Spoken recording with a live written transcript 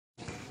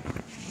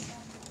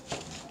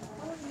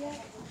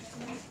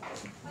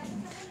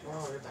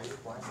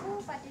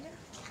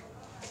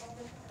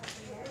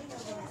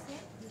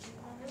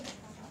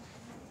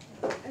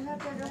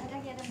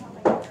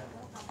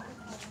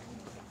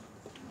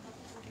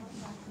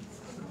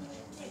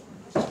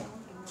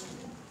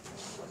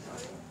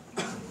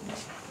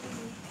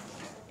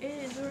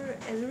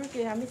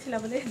আমি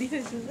চিলাবলৈ দি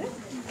থৈছোঁ যে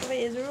তবে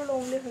এযোৰো লওঁ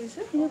বুলি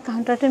ভাবিছোঁ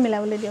কাউণ্টাৰতে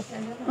মিলাবলৈ দিয়ক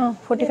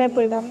 45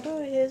 পৰিব দামটো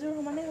সেইযোৰ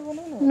সমানে হ'ব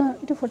ন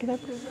এইটো 45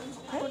 পৰিব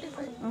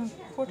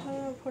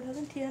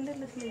 4300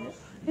 লৈছিলে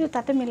এইটো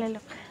তাতে মিলাই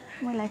লওক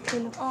মই লাইভ কৰি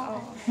লওক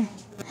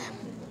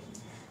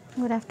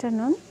গুড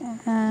আফটাৰনুন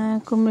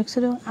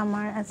কুমৰিকছটো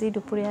আমাৰ আজি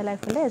দুপৰীয়া লাইভ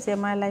হ'লে আজি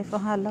আমাৰ লাইভ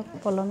অহা অলপ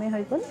পলমে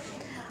হৈ গ'ল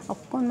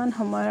অকণমান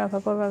সময়ৰ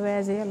অভাৱৰ বাবে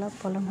আজি অলপ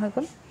পলম হৈ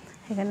গ'ল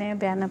সেইকাৰণে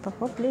বেয়া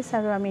নাপাব প্লিজ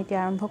আৰু আমি এতিয়া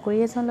আৰম্ভ কৰি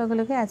আছোঁ লগে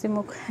লগে আজি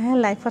মোক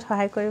লাইফত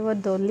সহায় কৰিব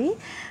ডলি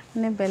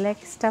মানে বেলেগ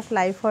ষ্টাফ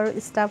লাইফৰ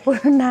ষ্টাফৰ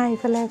নাই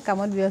এইফালে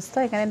কামত ব্যস্ত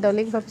সেইকাৰণে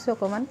ডলিক ভাবিছোঁ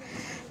অকণমান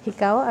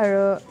শিকাওঁ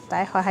আৰু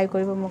তাই সহায়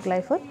কৰিব মোক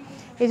লাইফত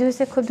এইযোৰ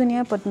হৈছে খুব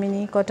ধুনীয়া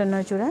পদ্মিনী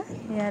কটনৰ যোৰা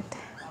ইয়াত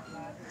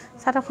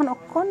চাদৰখন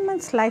অকণমান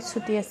শ্লাইড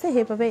ছুটি আছে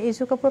সেইবাবে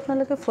এইযোৰ কাপোৰ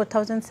আপোনালোকে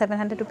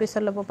 4700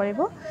 ৰুপিছত ল'ব পাৰিব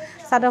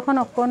চাদৰখন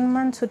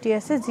অকণমান ছুটি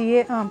আছে যিয়ে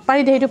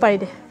পাৰি দে সেইটো পাৰি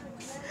দে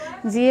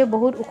যিয়ে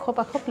বহুত ওখ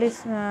পাখ প্লিজ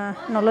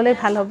নল'লে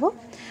ভাল হ'ব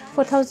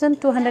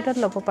 4200ত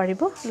ল'ব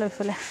পাৰিব লৈ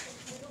ফেলে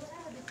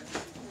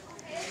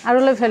আৰু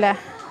লৈ ফেলে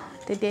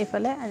তেতিয়া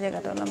এইফালে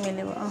জেগাটো অলপ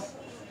মিলিব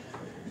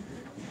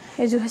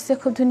এইযোৰ হৈছে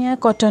খুব ধুনীয়া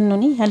কটন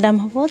নুনি ইয়াৰ দাম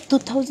হ'ব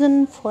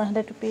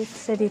 2400 ৰুপিজ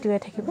ৰেডি টু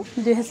ৱেৰ থাকিব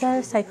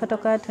 2400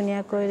 টকা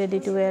ধুনীয়াকৈ ৰেডি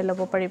টু ৱেৰ ল'ব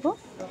পাৰিব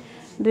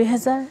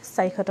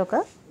 2400 টকা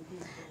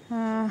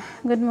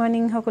গুড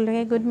মৰ্নিং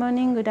সকলোকে good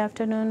morning good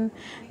afternoon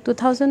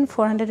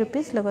 2400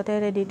 rupees লগতে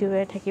ৰেডি টু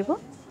ৱেৰ থাকিব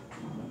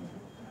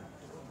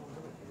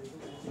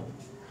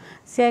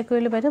শ্বেয়াৰ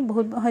কৰিলে বাইদেউ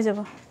বহুত হৈ যাব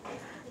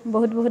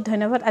বহুত বহুত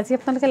ধন্যবাদ আজি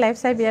আপোনালোকে লাইভ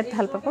চাই বিৰাট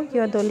ভাল পাব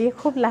কিয় ডলিয়ে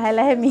খুব লাহে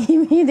লাহে মিহি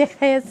মিহি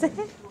দেখাই আছে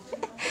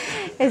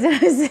এইযোৰ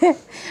হৈছে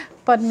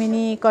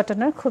পদ্মিনী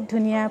কটনৰ খুব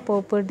ধুনীয়া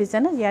পৌপুৰ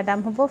ডিজাইনৰ ইয়াৰ দাম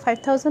হ'ব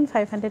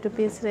 5500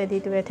 ৰুপিজ ৰেডি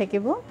টু ৱেৰ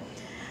থাকিব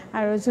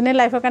আৰু যোনে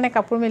লাইফৰ কাৰণে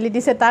কাপোৰ মেলি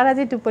দিছে তাৰ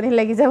আজি টোপনি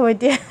লাগি যাব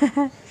এতিয়া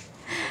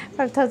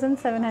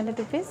 5700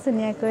 ৰুপিজ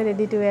ধুনীয়াকৈ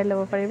ৰেডি টু ৱেৰ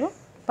ল'ব পাৰিব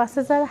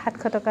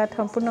 5700 টকাত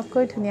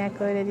সম্পূৰ্ণকৈ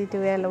ধুনীয়াকৈ ৰেডি টু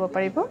ৱেৰ ল'ব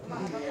পাৰিব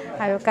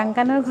আৰু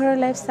কাংকানৰ ঘৰৰ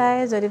লাইফ চাই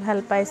যদি ভাল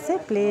পাইছে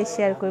প্লিজ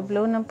শ্বেয়াৰ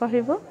কৰিবলৈও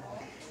নাপাহৰিব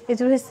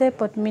এইযোৰ হৈছে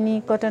পদ্মিনী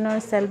কটনৰ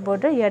চেল্ফ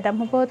বৰ্ডাৰ ইয়াৰ দাম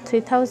হ'ব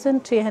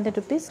 3300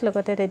 ৰুপিজ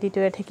লগতে ৰেডি টু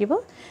ৱেৰ থাকিব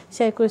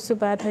শ্বেয়াৰ কৰিছোঁ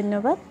বা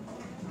ধন্যবাদ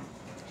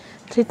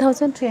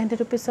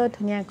 3300 ৰুপিজত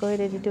ধুনীয়াকৈ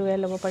ৰেডি টু ৱেৰ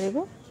ল'ব পাৰিব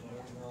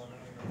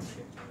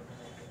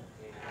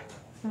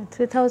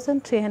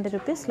 3300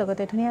 ৰুপিজ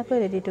লগতে ধুনীয়াকৈ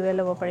ৰেডি টু ৱেৰ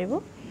ল'ব পাৰিব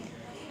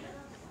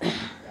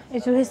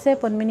এইযোৰ হৈছে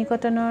পদ্মিনী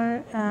কটনৰ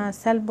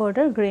চেল্ফ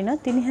বৰ্ডাৰ গ্ৰীণত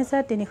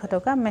 3300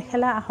 টকা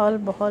মেখেলা আহল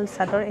বহল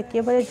চাদৰ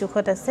একেবাৰে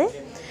জোখত আছে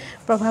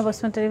প্ৰভা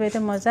বসুমতাৰী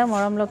বাইদেউ মজা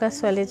মৰম লগা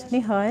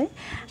ছোৱালীজনী হয়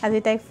আজি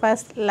তাইক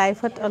ফাৰ্ষ্ট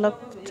লাইফত অলপ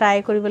ট্ৰাই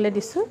কৰিবলৈ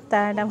দিছোঁ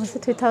তাৰ নাম হৈছে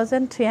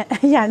 3300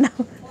 ইয়াৰ নাম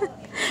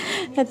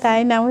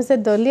তাইৰ নাম হৈছে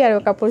ডলি আৰু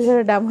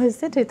কাপোৰযোৰৰ দাম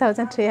হৈছে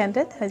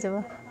 3300 হৈ যাব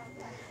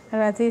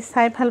আৰু আজি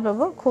চাই ভাল পাব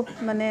খুব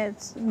মানে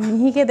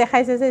মিহিকে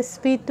দেখাইছে যে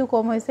স্পীডটো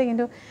কম হৈছে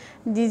কিন্তু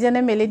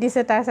যিজনে মেলি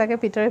দিছে তাৰ চাগে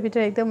ভিতৰে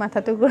ভিতৰে একদম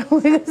মাথাটো গৰম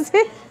হৈ গৈছে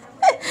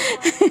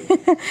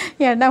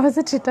ইয়াৰ দাম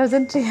হৈছে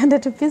 3300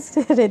 ৰুপিজ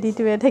ৰেডি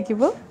টু ৱেৰ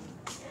থাকিব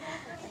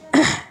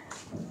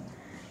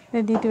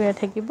ৰেডি টু ৱেৰ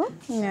থাকিব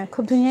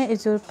খুব ধুনীয়া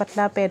এইযোৰ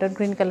পাতলা পেডত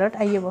গ্ৰীণ কালাৰত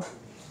আহিব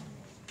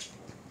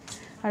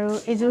আৰু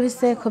এইযোৰ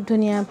হৈছে খুব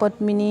ধুনীয়া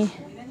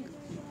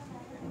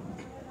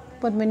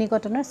পদ্মিনী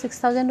কটনৰ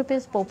 6000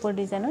 ৰুপিজ পৌপুৰ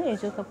ডিজাইনৰ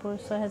এইযোৰ কাপোৰ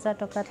 6000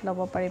 টকাত ল'ব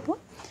পাৰিব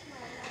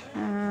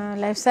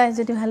লাইফ চাই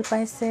যদি ভাল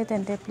পাইছে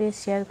তেন্তে প্লিজ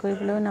শ্বেয়াৰ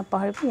কৰিবলৈও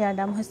নাপাহৰিব ইয়াৰ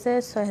দাম হৈছে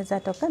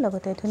 6000 টকা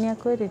লগতে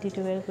ধুনীয়াকৈ ৰেডি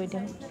টু ৱেৰ কৰি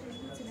দিওঁ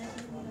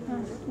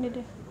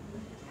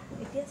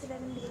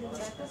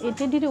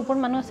এতিয়া দিদি ওপৰত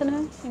মানুহ আছে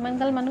নহয় ইমান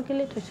গাল মানুহ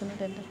কেলে থৈছোঁ ন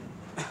তেন্তে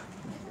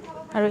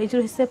আৰু এইযোৰ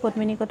হৈছে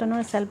পদ্মিনী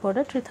কটনৰ self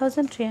border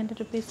 3300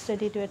 rupees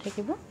ready to ৱেৰ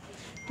থাকিব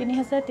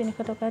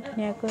 3300 টকা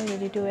ধুনীয়াকৈ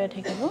ৰেডি টু ৱেৰ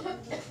থাকিব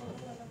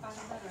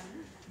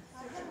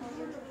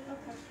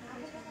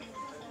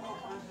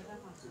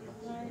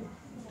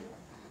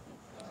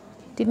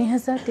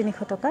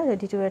টকা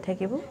ৰেডি টু ৱেৰ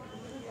থাকিব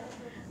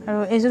আৰু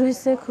এইযোৰ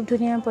হৈছে খুব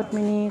ধুনীয়া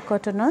পদ্মিনী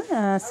কটনৰ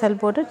self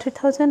border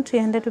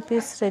 3300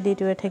 rupees ready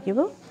to ৱেৰ থাকিব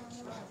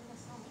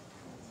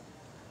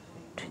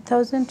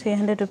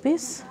 3300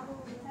 ৰুপিজ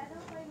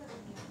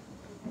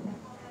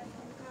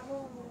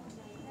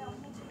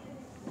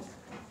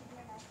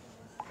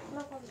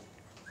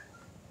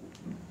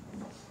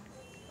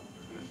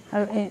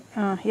আৰু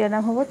ইয়াৰ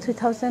দাম হ'ব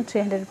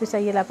 3300 ৰুপিজ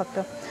আহিয়ে লাপাক্ত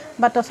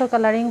বা টছৰ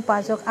কালাৰিং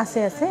পাজক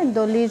আছে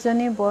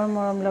ডলিজনী বৰ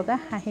মৰম লগা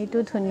হাঁহিটো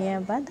ধুনীয়া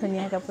বা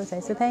ধুনীয়া কাপোৰ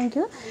চাইছোঁ থেংক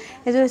ইউ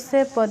এইযোৰ হৈছে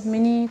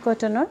পদ্মিনী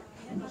কটনৰ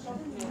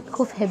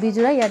খুব হেভি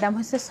যোৰা ইয়াৰ দাম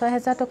হৈছে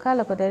 6000 টকা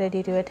লগতে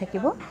ৰেডি টু ৱেৰ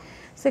থাকিব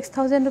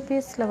 6000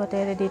 ৰুপিজ লগতে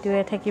ৰেডি টু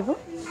ৱেৰ থাকিব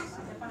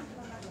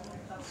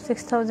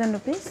 6000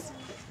 ৰুপিজ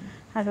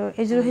আৰু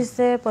এইযোৰ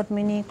হৈছে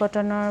পদ্মিনী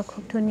কটনৰ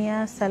খুব ধুনীয়া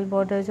চেল্ফ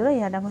বৰ্ডাৰ যোৰা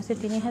ইয়াৰ দাম হৈছে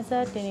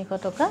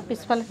 3300 টকা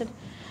পিছফালে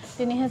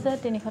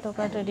 3300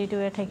 টকাত ৰেডি টু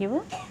ৱেৰ থাকিব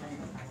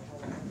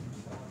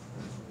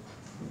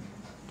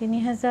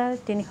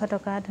 3300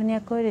 টকা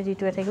ধুনীয়াকৈ ৰেডি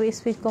টু থাকিব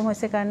স্পীড কম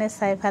হৈছে কাৰণে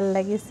চাই ভাল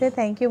লাগিছে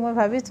থ্যাংক ইউ মই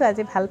ভাবিছো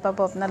আজি ভাল পাব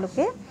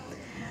আপোনালোকে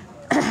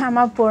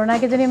আমাৰ পুৰণা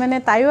কেজনী মানে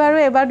তাইও আৰু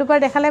এবাৰ দুবাৰ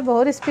দেখালে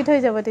বহুত স্পীড হৈ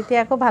যাব তেতিয়া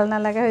আকৌ ভাল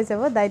নালাগে হৈ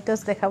যাব দাইটছ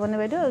দেখাব নে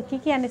বাইদেউ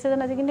কি আনিছে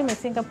জানো আজি কিন্তু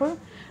মেচিং কাপোৰ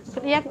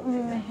ইয়াক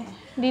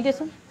দি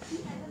দেচোন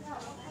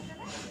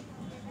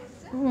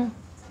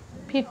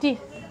 50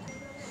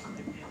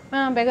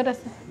 বেগত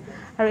আছে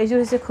আৰু এইযোৰ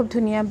হৈছে খুব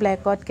ধুনীয়া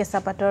ব্ল্যাকত কেঁচা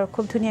পাটৰ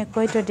খুব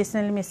ধুনীয়াকৈ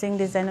ট্ৰেডিশনেল মেচিং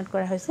ডিজাইনত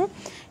কৰা হৈছে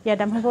ইয়াৰ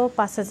দাম হ'ব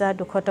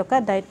 5200 টকা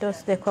দাইটছ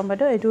দেখুৱাম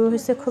বাইদেউ এইযোৰ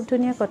হৈছে খুব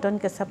ধুনীয়া কটন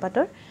কেঁচা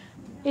পাটৰ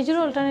এইযোৰ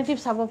অল্টাৰনেটিভ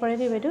চাব পাৰে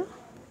দেই বাইদেউ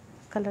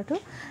কালাৰটো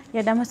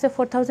ইয়াৰ দাম হৈছে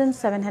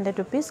 4700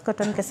 rupees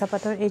কটন কেঁচা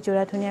পাটৰ এই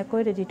জোৰা ধুনীয়াকৈ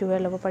ৰেডি টু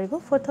ওয়্যাৰ ল'ব পাৰিব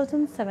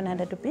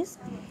 4700 rupees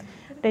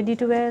ৰেডি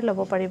টু ওয়্যাৰ ল'ব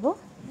পাৰিব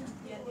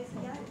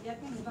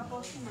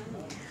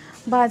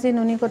বাজি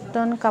নুনি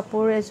কটন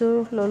কাপোৰ এযোৰ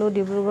ললো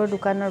ডিব্ৰুগড়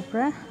দোকানৰ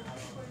পৰা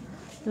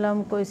লম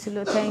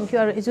কৈছিলো থ্যাংক ইউ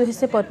আৰু এযোৰ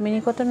হৈছে পদ্মিনী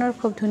কটনৰ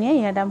খুব ধুনীয়া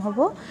ইয়াৰ দাম হ'ব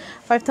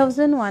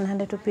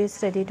 5100 rupees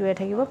ৰেডি টু ওয়্যাৰ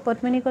থাকিব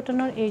পদ্মিনী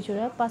কটনৰ এই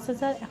জোৰা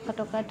 5100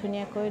 টকা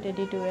ধুনীয়াকৈ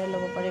ৰেডি টু ওয়্যাৰ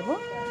ল'ব পাৰিব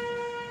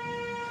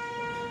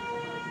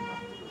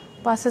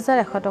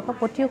 5100 টকা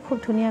পটিও খুব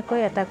ধুনীয়াকৈ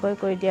এটাকৈ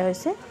কৰি দিয়া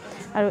হৈছে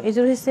আৰু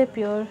এযোৰ হৈছে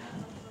পিওৰ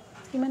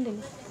কিমান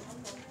দিলে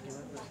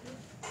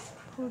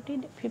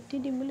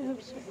 50 দিম বুলি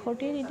ভাবিছো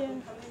 40 দি দিয়া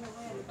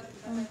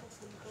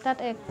তাত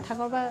এক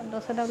থাকৰ বা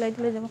 10 এটা ওলাই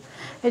দিলে যাব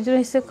এযোৰ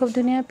হৈছে খুব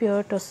ধুনীয়া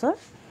পিওৰ টছৰ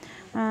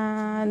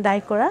ডাই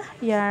কৰা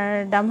ইয়াৰ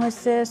দাম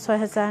হৈছে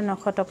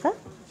 6900 টকা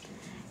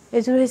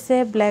এযোৰ হৈছে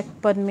ব্ল্যাক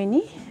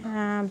পদ্মিনী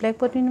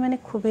মানে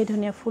খুবেই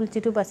ধুনীয়া ফুল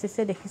যিটো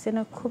বাছিছে দেখিছে ন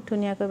খুব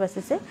ধুনীয়াকৈ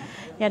বাছিছে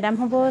ইয়াৰ দাম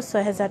হ'ব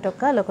 6000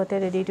 টকা লগতে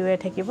ৰেডি টু ওয়্যাৰ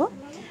থাকিব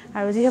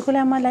আৰু যিসকলে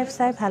আমাৰ লাইভ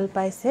চাই ভাল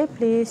পাইছে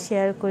প্লিজ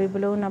শেয়াৰ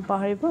কৰিবলৈও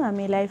নাপাহৰিব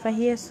আমি লাইভ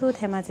আহি আছো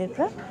ধেমাজিৰ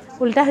পৰা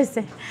উল্টা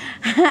হৈছে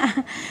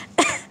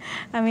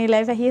আমি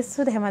লাইভ আহি আছো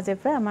ধেমাজিৰ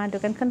পৰা আমাৰ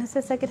দোকানখন হৈছে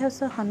সাকিট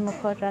হাউছৰ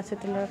সন্মুখত ৰাজ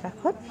হোটেলৰ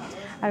কাষত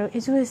আৰু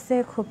এযোৰ হৈছে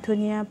খুব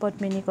ধুনীয়া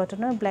পদ্মিনী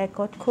কটনৰ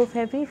ব্ল্যাকত খুব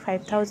হেভি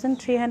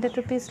 5300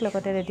 rupees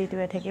লগতে ৰেডি টু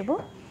ওয়্যাৰ থাকিব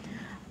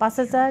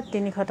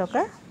 5300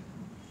 টকা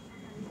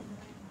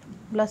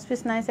ব্লাউজ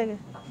পিস নাই চাগে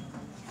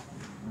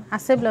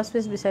আছে ব্লাউজ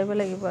পিস বিচাৰিব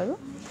লাগিব আৰু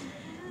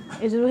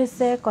এযোৰ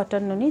হৈছে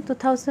কটন নুনি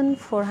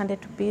 2400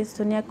 rupees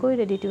ধুনীয়াকৈ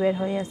ৰেডি টু ওয়্যাৰ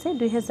হৈ আছে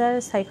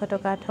 2400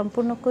 টকা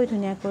সম্পূৰ্ণকৈ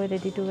ধুনীয়াকৈ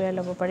ৰেডি টু ওয়্যাৰ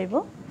ল'ব পাৰিব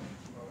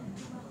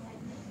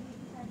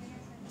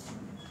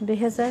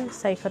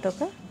 2400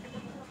 টকা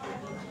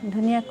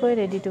ধুনীয়াকৈ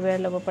ৰেডি টু ওয়্যাৰ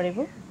ল'ব পাৰিব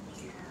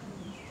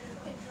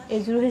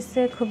এযোৰ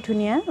হৈছে খুব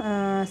ধুনীয়া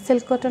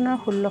সিল্ক কটনৰ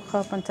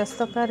 1650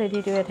 টকা ৰেডি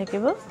টু ওয়্যাৰ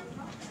থাকিব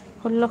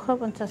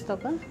 1650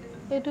 টকা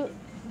এইটো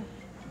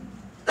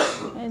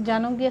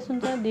জানক দিয়াচোন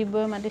তা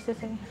দিবই মাতিছে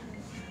চাগে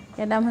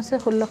এর দাম হৈছে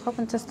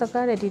 1650 টকা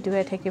ৰেডি টু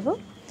ওয়্যাৰ থাকিব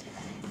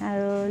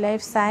আৰু লাইভ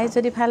চাই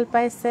যদি ভাল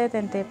পাইছে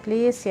তেন্তে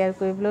প্লিজ শেয়াৰ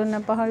কৰিবলৈ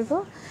নাপাহৰিব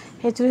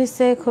হেজু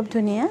হৈছে খুব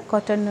ধুনীয়া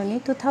কটন নুনি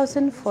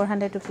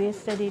 2400 rupees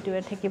ৰেডি টু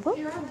ওয়্যাৰ থাকিব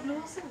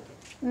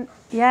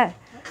ইয়াৰ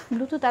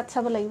ব্লুটো তাত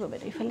চাব লাগিব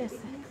বেটা ইফালে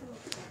আছে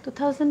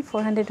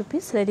 2400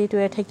 rupees ৰেডি টু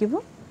ওয়্যাৰ থাকিব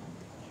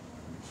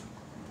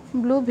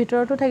ব্লু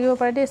ভিতৰটো থাকিব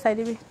পাৰে দে চাই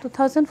দিবি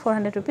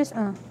 2400 rupees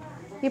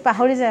ই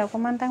পাহৰি যায়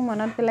অকমান তাক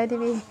মনত পেলাই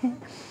দিবি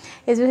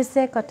এযোৰ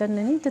হৈছে কটন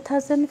নুনি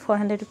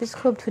 2400 rupees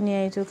খুব ধুনীয়া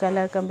এযোৰ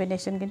কালাৰ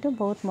কম্বিনেশন কিন্তু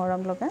বহুত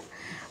মৰম লগা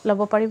ল'ব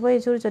পাৰিব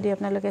এযোৰ যদি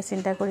আপোনালোকে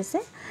চিন্তা কৰিছে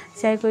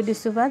শেয়াৰ কৰি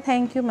দিছো বা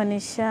থ্যাংক ইউ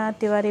মনীষা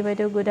তিৱাৰী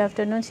বাইদেউ গুড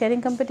আফটাৰনুন শেয়াৰিং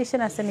কম্পিটিশন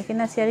আছে নেকি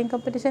না শেয়াৰিং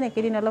কম্পিটিশন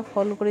একেদিন অলপ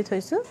হল কৰি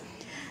থৈছো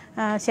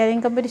শেয়াৰিং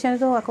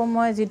কম্পিটিশনটো আকৌ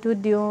মই যেটো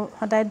দিও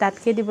সদায়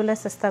দাঁতকে দিবলৈ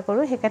চেষ্টা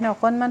কৰো হেকাৰণে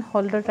অকনমান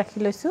হোল্ডত ৰাখি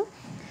লৈছো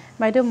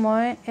বাইদেউ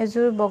মই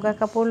এযোৰ বগা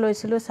কাপোৰ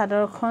লৈছিলো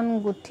চাদৰখন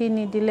গুঠি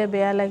নিদিলে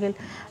বেয়া লাগিল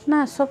না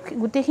সব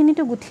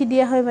গুটেখিনিটো গুঠি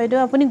দিয়া হয় বাইদেউ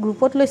আপুনি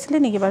গ্ৰুপত লৈছিলে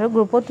নেকি বাৰু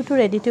গ্ৰুপতটো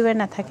ৰেডি টু ওয়্যাৰ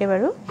নাথাকে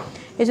বাৰু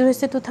এযোৰ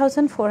হৈছে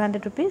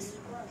 2400 rupees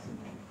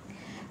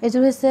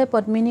এযোৰ হৈছে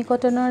পদ্মিনী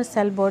কটনৰ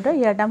সেল বৰ্ডাৰ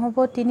ইয়াৰ দাম হ'ব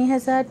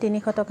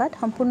 3300 টকাত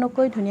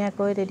সম্পূৰ্ণকৈ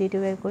ধুনীয়াকৈ ৰেডি টু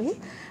ওয়্যাৰ কৰি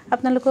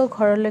আপোনালোকৰ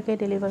ঘৰলৈকে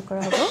ডেলিভাৰ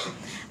কৰা হ'ব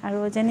আৰু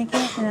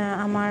যেনেকৈ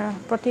আমাৰ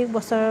প্ৰতি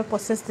বছৰ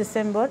 25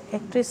 ডিসেম্বৰ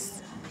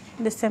 31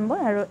 ডিসেম্বৰ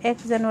আৰু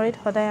 1 জানুৱাৰীত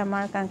সদায়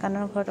আমাৰ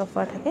কাংকানৰ ঘৰত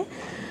অফাৰ থাকে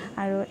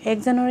আৰু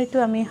 1 জানুৱাৰীটো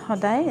আমি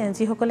সদায়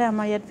যিসকলে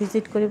আমাৰ ইয়াত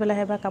ভিজিট কৰিবলৈ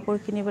আহে বা কাপোৰ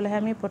কিনিবলৈ আহে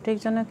আমি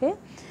প্ৰত্যেকজনকে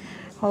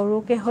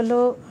সৰুকে হলো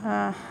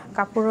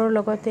কাপোৰৰ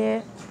লগতে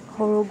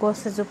সৰু গছ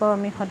এজোপা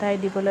আমি সদায়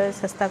দিবলৈ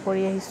চেষ্টা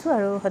কৰি আহিছো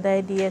আৰু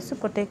সদায় দি আছো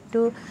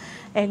প্ৰত্যেকটো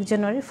 1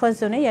 জানুৱাৰী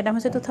 1 জানুৱাৰী ইয়াৰ দাম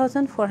হৈছে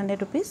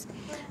 2400 rupees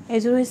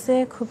এযোৰ হৈছে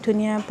খুব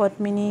ধুনীয়া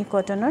পদ্মিনী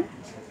কটনৰ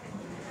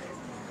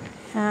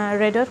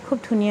ৰেডত খুব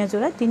ধুনীয়া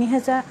জোৰা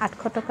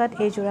 3800 টকাত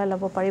এই জোৰা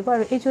ল'ব পাৰিব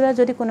আৰু এই জোৰা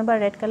যদি কোনোবা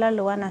ৰেড কালাৰ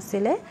লোৱা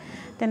নাছিলে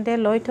তেন্তে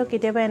লৈ থ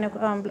কেতিয়াবা এনে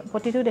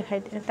প্ৰতিটো দেখাই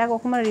তাক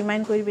অকমান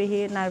ৰিমাইন্ড কৰিবি হি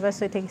নাৰ্ভাস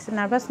হৈ থাকিছে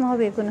নাৰ্ভাস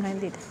নহবে একো নহয়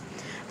দি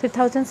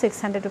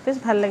 2600 rupees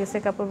ভাল লাগিছে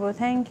কাপোৰবোৰ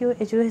থ্যাংক ইউ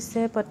এযোৰ হৈছে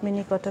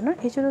পদ্মিনী কটনৰ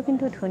এযোৰ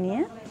কিন্তু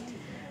ধুনীয়া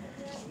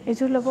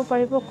এযোৰ ল'ব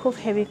পাৰিব খুব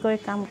হেভিকৈ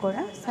কাম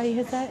কৰা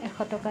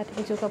 4100 টকাত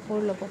এযোৰ কাপোৰ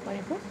ল'ব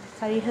পাৰিব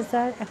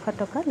 4100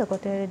 টকা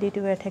লগতে ৰেডি টু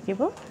ওয়্যাৰ থাকিব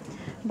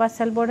বা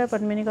সেল বৰ্ডাৰ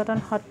পদ্মিনী কটন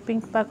হট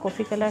পিংক বা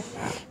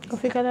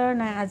কফি কালাৰ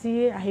নাই আজি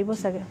আহিব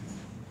চাগে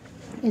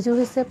এইযোৰ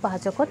হৈছে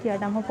 500 ইয়াৰ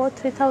দাম হ'ব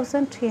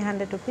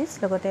 3300 rupees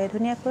লগতে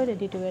ধুনীয়াকৈ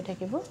ৰেডি টু ৱেৰ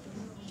থাকিব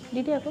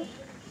দিদি আকৌ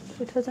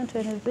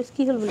 3300 rupees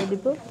কি হ'ল বুলি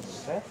দিব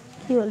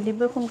কি হ'ল দিব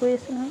ফোন কৰি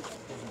আছে নহয়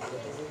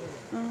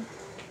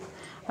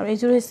আৰু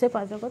এইযোৰ হৈছে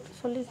 500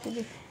 40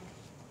 দিদি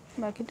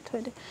বাকিটো থৈ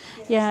দে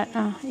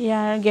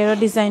ইয়াৰ গেৰ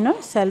ডিজাইনৰ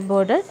সেলফ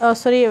বৰ্ডাৰ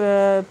সৰি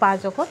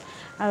 500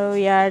 আৰু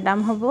ইয়াৰ দাম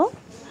হ'ব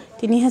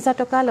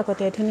 3000 টকা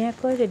লগতে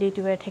ধুনীয়াকৈ ৰেডি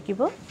টু ৱেৰ থাকিব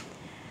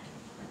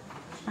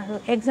আৰু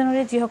 1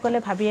 জানুৱাৰী যিসকলে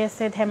ভাবি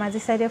আছে ধেমাজি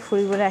সাইডে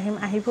ফুৰিবলৈ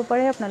আহিব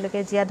পাৰে আপোনালোকে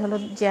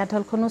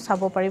জিয়াধলখনো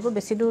চাব পাৰিব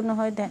বেছি দূৰ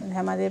নহয়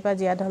ধেমাজিৰ পৰা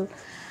জিয়াধল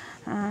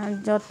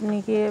যত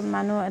নেকি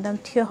মানুহ একদম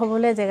থিয়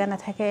হ'বলৈ জায়গা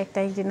নাথাকে 1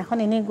 তাৰিখ দিনাখন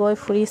এনে গৈ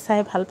ফুৰি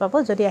চাই ভাল পাব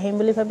যদি আহিম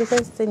বুলি ভাবিছে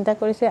চিন্তা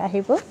কৰিছে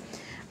আহিব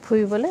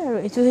ফুৰিবলৈ আৰু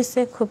এইটো হৈছে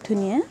খুব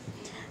ধুনীয়া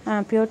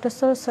পিয়ৰ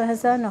টছৰ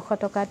 6900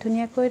 টকা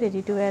ধুনীয়াকৈ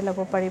ৰেডি টু ৱেৰ ল'ব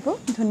পাৰিব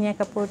ধুনীয়া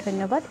কাপোৰ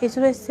ধন্যবাদ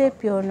এইযোৰ হৈছে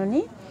পিয়ৰ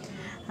নুনি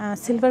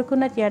সিলভাৰ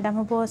কোনাত ইয়াৰ দাম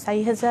হ'ব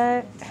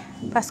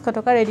 4500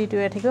 টকা ৰেডি টু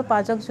ৱেৰ থাকিব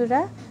পাজক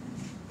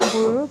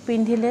জোৰাবোৰ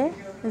পিন্ধিলে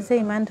যে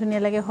ইমান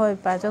ধুনীয়া লাগে হয়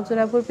পাজক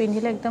জোৰাবোৰ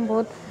পিন্ধিলে একদম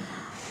বহুত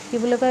কি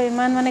বুলি কয়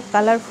ইমান মানে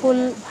কালাৰফুল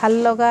ভাল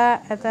লগা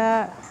এটা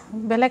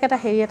বেলেগ এটা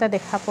হেৰি এটা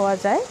দেখা পোৱা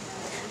যায়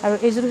আৰু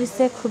এইযোৰ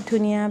হৈছে খুব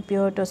ধুনীয়া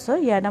পিয়ৰ টছৰ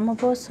ইয়াৰ দাম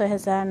হ'ব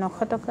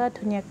 6900 টকা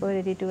ধুনীয়াকৈ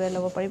ৰেডি টু ৱেৰ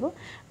ল'ব পাৰিব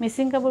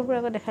মিচিং কাপোৰবোৰ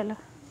আগত দেখাই লওঁ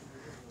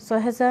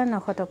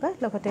 6900 টকা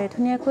লগতে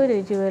ধুনীয়াকৈ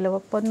ৰেডি টু ৱেৰ ল'ব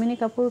পদ্মিনী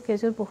কাপোৰ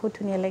কেইযোৰ বহুত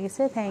ধুনীয়া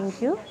লাগিছে থ্যাংক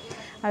ইউ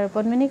আৰু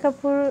পদ্মিনী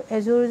কাপোৰ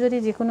এযোৰ যদি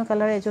যিকোনো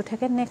কালাৰ এযোৰ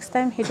থাকে নেক্সট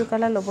টাইম হেতু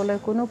কালাৰ ল'বলৈ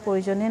কোনো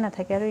প্ৰয়োজনে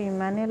নাথাকে আৰু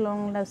ইমানে লং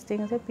লাষ্টিং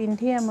যে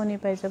পিন্ধি আমনি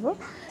পাই যাব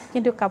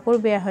কিন্তু কাপোৰ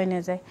বেয়া হৈ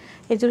নাযায়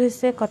এযোৰ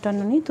হৈছে কটন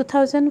নুনি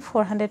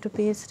 2400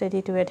 rupees ৰেডি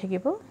টু ৱেৰ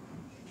থাকিব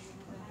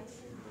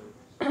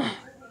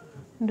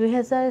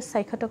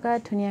 2400 টকা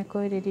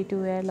ধুনীয়াকৈ ৰেডি টু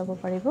ৱেৰ ল'ব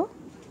পাৰিব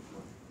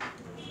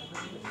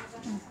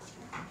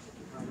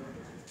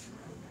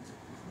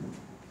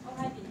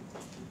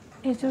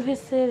এইযোৰ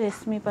হৈছে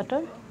ৰেশমি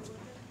পাটৰ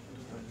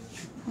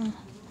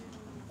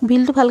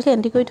বিলটো ভালকৈ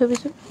এণ্ট্ৰি কৰি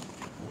থবিচোন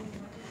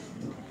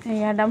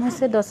ইয়াৰ দাম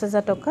হৈছে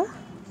 10000 টকা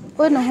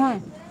ঐ নহয়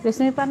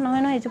ৰেশমি পাট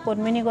নহয় নহয় এইযোৰ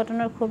পদ্মিনী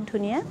কটনৰ খুব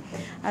ধুনীয়া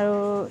আৰু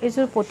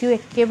এইযোৰ পটিও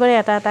একেবাৰে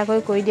এটা এটাকৈ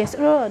কৰি দি আছে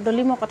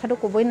ডলি মই কথাটো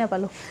ক'বই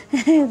নাপালোঁ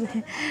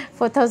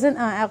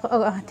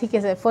 4000 ঠিক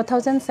আছে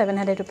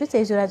 4700 rupees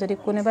এই জোৰা যদি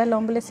কোনোবাই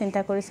ল'ম বুলি চিন্তা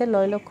কৰিছে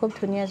লৈ লওক খুব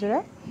ধুনীয়া জোৰা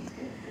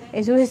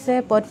এইযোৰ হৈছে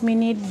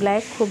পদ্মিনীত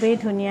ব্লেক খুবেই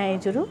ধুনীয়া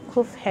এইযোৰো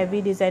খুব হেভি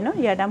ডিজাইনৰ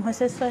ইয়াৰ দাম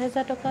হৈছে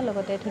 6000 টকা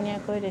লগতে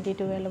ধুনীয়াকৈ ৰেডি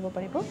টু ৱেৰ ল'ব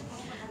পাৰিব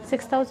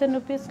 6000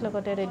 rupees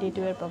লগতে ৰেডি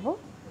টু ৱেৰ পাব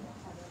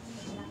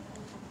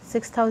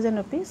 6000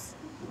 rupees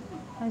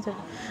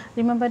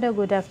ৰিমা বাইদেউ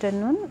গুড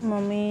আফটাৰনুন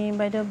মমি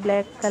বাইদেউ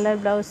ব্লেক কালাৰ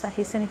ব্লাউজ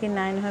আহিছে নেকি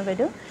নাই নহয়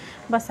বাইদেউ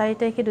বা 4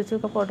 তাৰিখে দুযোৰ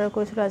কাপোৰ অৰ্ডাৰ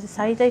কৰিছিলোঁ আজি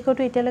 4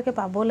 তাৰিখতো এতিয়ালৈকে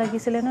পাব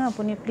লাগিছিলে ন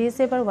আপুনি প্লিজ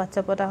এবাৰ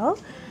হোৱাটছএপত আহক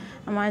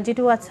আমাৰ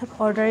যেটো হোৱাটছএপ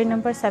অৰ্ডাৰি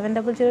নম্বৰ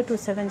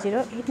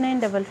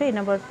 7002708933 এই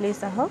নম্বৰত প্লিজ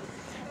আহক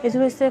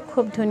এইযোৰ হৈছে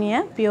খুব ধুনীয়া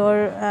পিয়ৰ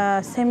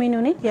সেমি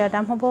নুনি ইয়াৰ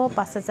দাম হ'ব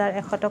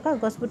 5100 টকা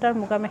গছবুটাৰ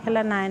মুগা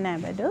মেখেলা নাই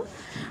বাইদেউ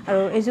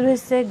আৰু এইযোৰ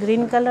হৈছে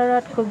গ্ৰীণ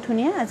কালাৰত খুব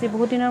ধুনীয়া আজি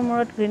বহুত দিনৰ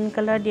মূৰত গ্ৰীণ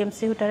কালাৰ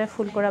ডিএমসি হুটাৰে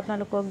ফুল কৰা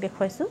আপোনালোকক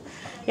দেখুৱাইছো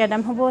ইয়াৰ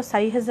দাম হ'ব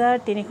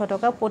 4300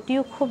 টকা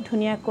পটিও খুব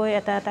ধুনীয়াকৈ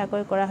এটা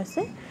এটাকৈ কৰা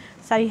হৈছে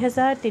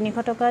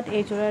 4300 টকাত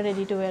এই জোৰা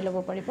ৰেডি টু ৱেৰ ল'ব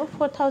পাৰিব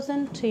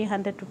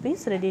 4300 rupees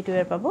ৰেডি টু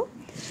ৱেৰ পাব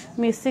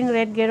মিক্সিং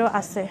ৰেড গেৰো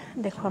আছে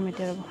দেখুৱাম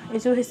এতিয়া ৰ'ব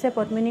এইযোৰ হৈছে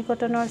পদ্মিনী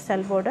কটনৰ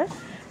self border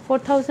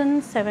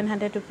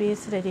 4700 rupees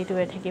ready to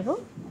ৱেৰ থাকিব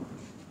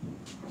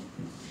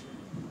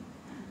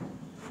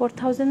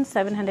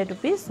 4700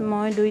 rupees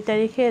মই 2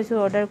 তাৰিখে এযোৰ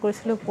অৰ্ডাৰ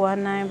কৰিছিলোঁ পোৱা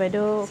নাই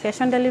বাইদেউ কেশ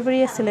অন ডেলিভাৰী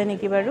আছিলে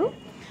নেকি বাৰু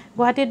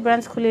গুৱাহাটীত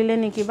ব্ৰাঞ্চ খুলিলে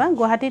নেকি বা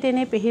গুৱাহাটীত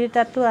এনে পেহিৰ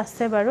তাতটো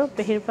আছে বাৰু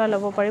পেহিৰ পৰা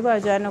ল'ব পাৰিব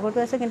আৰু জয়নগৰটো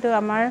আছে কিন্তু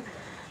আমাৰ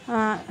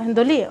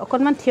দলি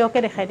অকনমান থিয়কে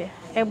দেখাই দে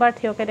একবাৰ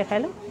থিয়কে দেখাই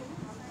ল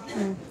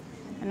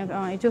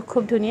এইটো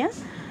খুব ধুনীয়া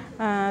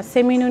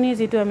সেমিনুনি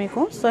যেটো আমি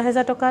কওঁ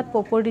 6000 টকাত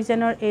পপৰ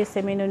ডিজাইনৰ এই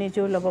সেমিনুনি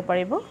জোৰ ল'ব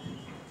পাৰিব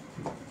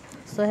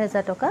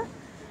 6000 টকা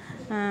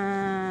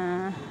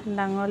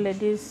ডাঙৰ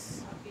লেডিজ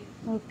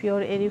পিয়ৰ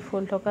এৰি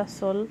ফুল থকা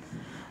সোল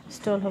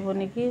ষ্টল হ'ব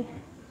নেকি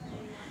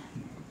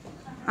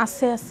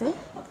আছে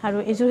আৰু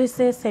এইযোৰ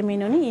হৈছে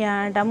সেমিনুনি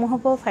ইয়াৰ দাম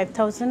হ'ব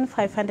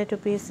 5500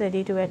 rupees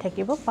ৰেডি টু ৱেৰ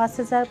থাকিব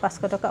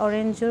 5500 টকা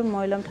অৰেঞ্জৰ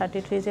মইলম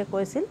 33 যে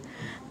কৈছিল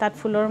তাত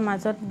ফুলৰ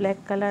মাজত ব্লেক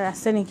কালাৰ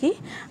আছে নেকি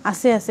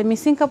আছে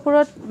মিচিং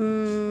কাপোৰত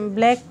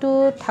ব্লেকটো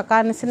থকা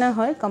নিচিনা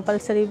হয়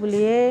কম্পালসৰি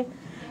বুলিয়ে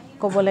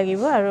ক'ব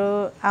লাগিব আৰু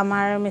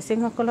আমাৰ মিচিং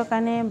সকলৰ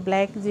কাৰণে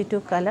ব্লেক যেটো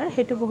কালাৰ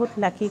হেতু বহুত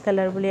লাকি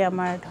কালাৰ বুলি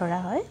আমাৰ ধৰা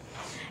হয়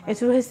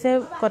এইযোৰ হৈছে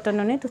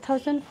কটননি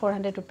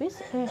 2400 rupees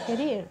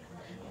হেৰি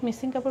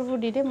মিচিং কাপোৰবোৰ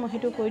দি দে মই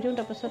হেতু কৈ দিওঁ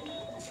তাৰপাছত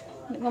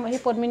এই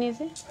পদ্মিনী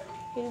যে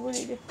এইবোৰ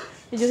দি দে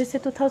এইযোৰ হৈছে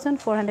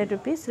 2400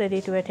 rupees ৰেডি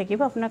টু ৱেৰ থাকিব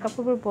আপোনাৰ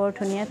কাপোৰবোৰ বৰ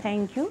ধুনীয়া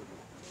থ্যাংক ইউ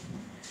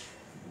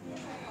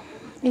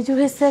এইযোৰ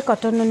হৈছে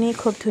কটন নুনি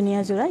খুব ধুনীয়া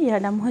জোৰা ইয়াৰ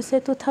দাম হৈছে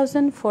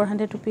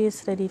 2400 rupees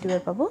ৰেডি টু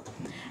ৱেৰ পাব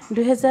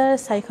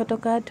 2400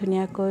 টকা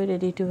ধুনীয়াকৈ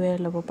ৰেডি টু ৱেৰ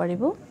ল'ব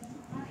পাৰিব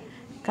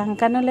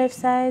কাংকানৰ লাইফ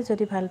চাই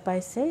যদি ভাল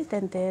পাইছে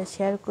তেন্তে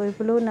শ্বেয়াৰ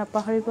কৰিবলৈ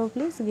নাপাহৰিব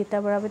প্লিজ গীতা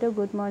বৰা বাইদেউ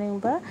গুড মৰ্নিং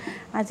বা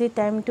আজি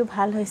টাইমটো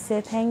ভাল হৈছে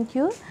থেংক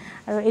ইউ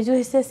আৰু এইযোৰ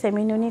হৈছে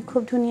চেমিনুনি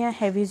খুব ধুনীয়া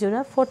হেভি যোৰা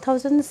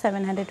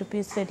 4700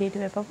 ৰুপিজ ৰেডি টু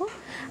ৱেৰ পাব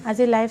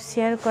আজি লাইভ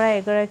শ্বেয়াৰ কৰা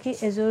এগৰাকী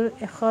এযোৰ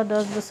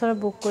 110 বছৰ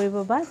বুক কৰিব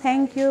বা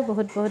থেংক ইউ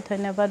বহুত বহুত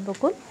ধন্যবাদ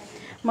বকুল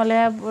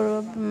মলয়া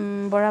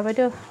বৰা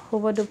বাইদেউ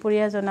শুভ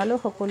দুপৰীয়া জনালোঁ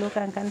সকলো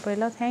কাংকান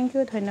পৰিয়ালক থেংক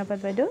ইউ ধন্যবাদ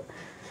বাইদেউ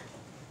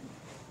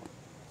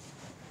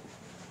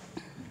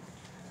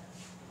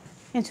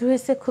এযোৰ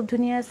হৈছে খুব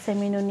ধুনীয়া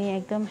চেমিনুনি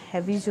একদম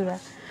হেভি যোৰা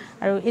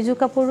আৰু এযোৰ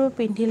কাপোৰো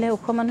পিন্ধিলে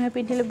ওখ মানুহে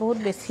পিন্ধিলে বহুত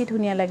বেছি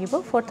ধুনীয়া লাগিব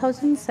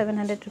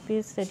 4700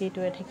 ৰুপিজ ৰেডি টু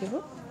ৱেৰ থাকিব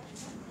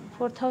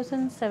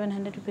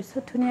 4700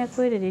 ৰুপিজত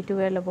ধুনীয়াকৈ ৰেডি টু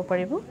ৱেৰ ল'ব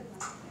পাৰিব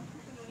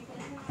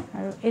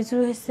আৰু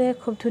এযোৰ হৈছে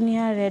খুব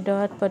ধুনীয়া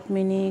ৰেডত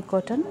পদ্মিনী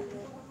কটন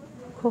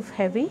খুব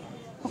হেভি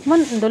অকমান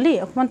দলি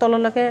অকমান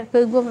তললৈকে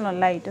কৰিব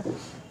লাইট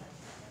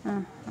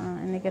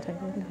এনেকৈ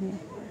থাকিব ধুনীয়া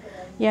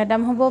ইয়াৰ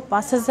দাম হ'ব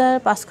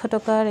 5500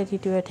 টকা ৰেডি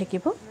টু ৱেৰ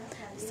থাকিব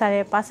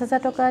 5500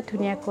 টকা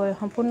ধুনীয়াকৈ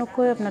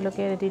সম্পূৰ্ণকৈ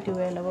আপোনালোকে ৰেডি টু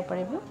ৱেৰ ল'ব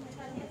পাৰিব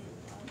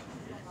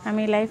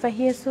আমি লাইভ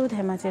আহি আছোঁ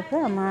ধেমাজিৰ পৰা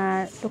আমাৰ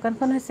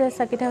দোকানখন হৈছে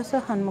চাকিটা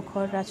হাউচৰ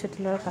সন্মুখৰ ৰাজ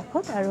হোটেলৰ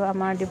কাষত আৰু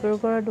আমাৰ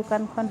ডিব্ৰুগড়ৰ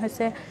দোকানখন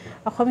হৈছে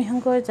অসমী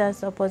সংঘৰ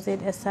জাষ্ট অপজিট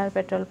এছআৰ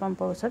পেট্ৰল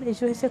পাম্পৰ ওচৰত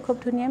এইযোৰ হৈছে খুব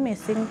ধুনীয়া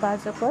মেচিং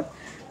পাঁচকত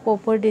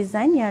পপৰ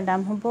ডিজাইন ইয়াৰ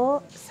দাম হ'ব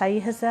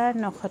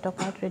 4900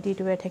 টকাত ৰেডি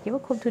টু ৱেৰ থাকিব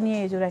খুব ধুনীয়া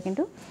এইযোৰা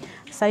কিন্তু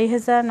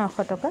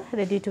 4900 টকা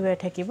ৰেডি টু ৱেৰ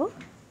থাকিব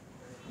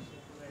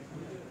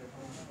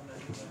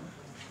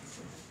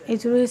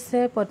এইযোৰ হৈছে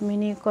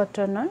পদ্মিনী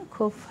কটনৰ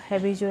খুব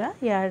হেভি যোৰা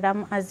ইয়াৰ দাম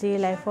আজি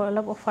লাইফৰ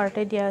অলপ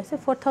অফাৰতে দিয়া হৈছে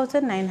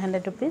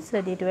 4900 ৰুপিজ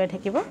ৰেডি টু ৱেৰ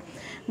থাকিব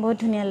বহুত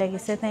ধুনীয়া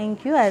লাগিছে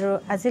থেংক ইউ আৰু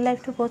আজি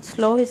লাইফটো বহুত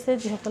শ্ল' হৈছে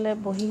যিসকলে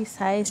বহি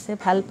চাইছে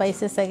ভাল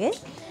পাইছে চাগে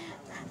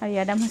আৰু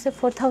ইয়াৰ দাম হৈছে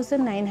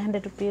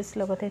 4900 ৰুপিজ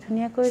লগতে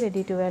ধুনীয়াকৈ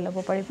ৰেডি টু ৱেৰ ল'ব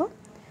পাৰিব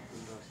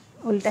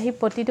উল্টা হি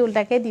পটিটো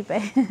উল্টাকৈ দি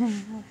পায়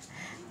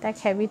তাক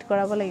হেভিট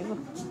কৰাব লাগিব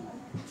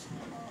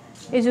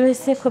এইযোৰ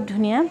হৈছে খুব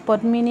ধুনীয়া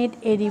পদ্মিনীত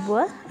এৰি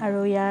বোৱা আৰু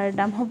ইয়াৰ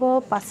দাম হ'ব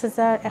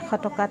 5100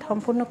 টকাত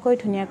সম্পূৰ্ণকৈ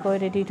ধুনীয়াকৈ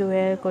ৰেডি টু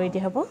ৱেৰ কৰি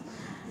দিয়া হ'ব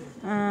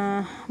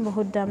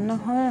বহুত দাম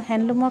নহয়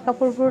হেণ্ডলুমৰ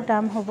কাপোৰবোৰ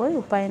দাম হ'বই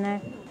উপায় নাই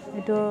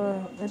এইটো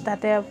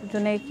তাতে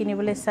যোনে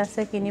কিনিবলৈ ইচ্ছা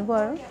আছে কিনিব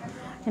আৰু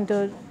কিন্তু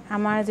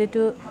আমাৰ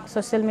যেটো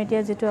সোশ্যাল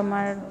মিডিয়া যেটো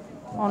আমাৰ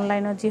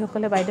অনলাইনত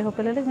যিসকলে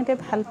বাইদেউসকলে কিন্তু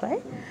ভাল পায়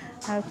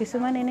আৰু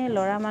কিছুমান এনে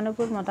লৰা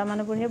মানুহবোৰ মতা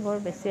মানুহবোৰহে বৰ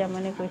বেছি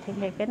আমনি কৰি থাকে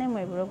সেইকাৰণে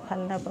মই এইবোৰক ভাল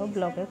নাপাওঁ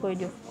ব্লগে কৈ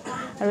দিওঁ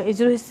আৰু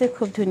এইযোৰ হৈছে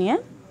খুব ধুনীয়া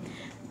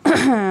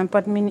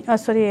পদ্মিনী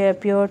সৰি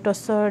পিয়ৰ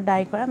টছৰ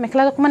ডাই কৰা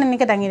মেখেলা অকমান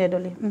এনেকৈ দাঙিৰে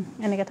দলি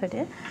এনেকৈ থৈ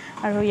দিয়ে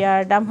আৰু ইয়াৰ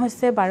দাম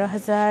হৈছে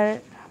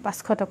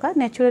 12500 টকা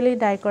নেচাৰেলি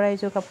ডাই কৰা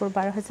এইযোৰ কাপোৰ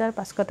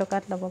 12500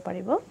 টকাত ল'ব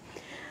পাৰিব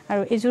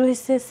আৰু এইযোৰ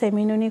হৈছে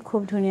চেমিনুনি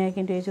খুব ধুনীয়া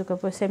কিন্তু এইযোৰ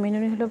কাপোৰ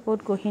চেমিনুনি হলো বহুত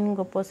গহীন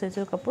গপচ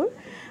এইযোৰ কাপোৰ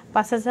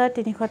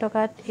 5300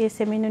 টকাত এই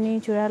চেমিনুনি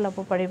জোৰা ল'ব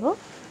পাৰিব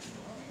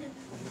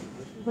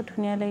বহুত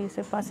ধুনীয়া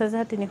লাগিছে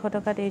 5300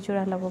 টকাত এই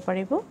জোৰা ল'ব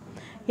পাৰিব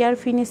ইয়াৰ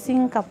ফিনিশিং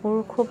কাপোৰ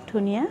খুব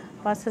ধুনীয়া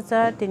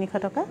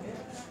 5300 টকা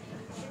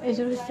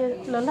এইযোৰ হৈছে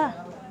ললা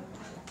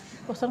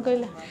পছন্দ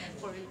কৰিলা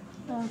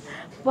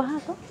বহা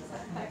আকৌ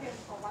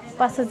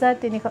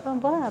 5300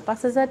 বহা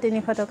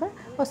 5300 টকা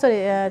সৰি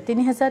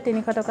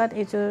 3300 টকাত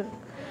এইযোৰ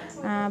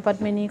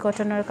পদ্মিনী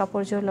কটনৰ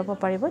কাপোৰযোৰ ল'ব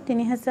পাৰিব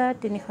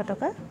 3300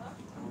 টকা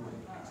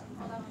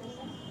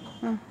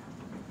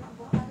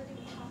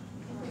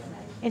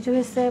এইযোৰ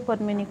হৈছে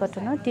পদ্মিনী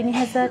কটনৰ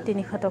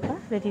 3300 টকা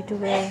ৰেডি টু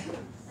ৱেৰ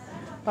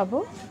পাব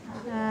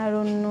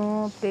ৰুনু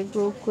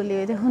পেগু কুলি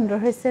সুন্দৰ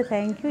হৈছে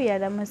থেংক ইউ ইয়াৰ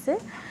দাম হৈছে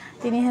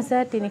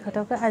 3300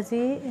 টকা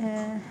আজি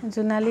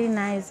জোনালী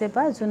নাই যে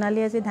বা জোনালী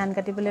আজি ধান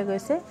কাটিবলৈ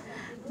গৈছে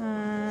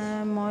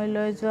মই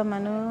লৈ যোৱা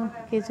মানুহ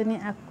কেইজনী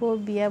আকৌ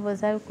বিয়া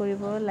বজাৰ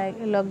কৰিব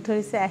লগ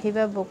ধৰিছে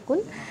আহিবা বকুল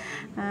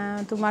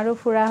তোমাৰো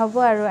ফুৰা হ'ব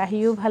আৰু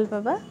আহিও ভাল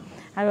পাবা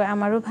আৰু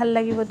আমাৰো ভাল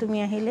লাগিব তুমি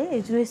আহিলে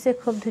এইযোৰ হৈছে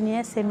খুব ধুনীয়া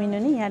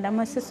চেমিনুনি ইয়াৰ দাম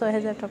হৈছে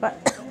 6000 টকা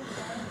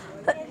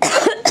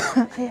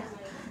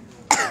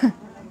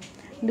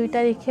 2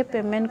 তাৰিখে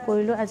পেমেন্ট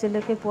কৰিলো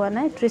আজিলৈকে পোৱা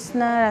নাই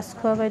তৃষ্ণা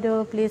ৰাজখোৱা বাইদেউ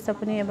প্লিজ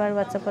আপুনি এবাৰ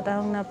WhatsAppত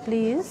আহক না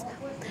প্লিজ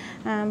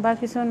বা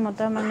কিছুমান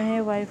মতা মানুহে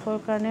ওয়াইফৰ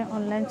কাৰণে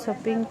অনলাইন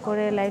শ্বপিং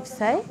কৰে লাইভ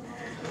চাই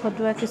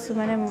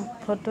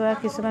ফটোৱা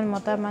কিছুমান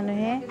মতা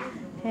মানুহে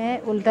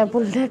উল্টা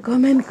পুল্টা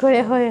কমেন্ট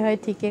কৰে হয়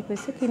ঠিকে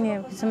কৈছে কিনে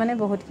কিছুমানে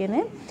বহুত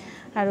কিনে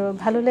আৰু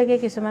ভালো লাগে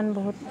কিছুমান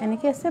বহুত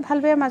এনেকৈ আছে ভাল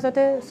বেয়া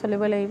মাজতে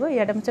চলিব লাগিব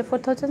ইয়াৰ দাম হৈছে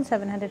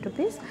 4700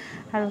 ৰুপিজ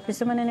আৰু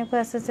কিছুমান এনেকুৱা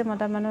আছে যে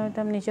মতা মানুহ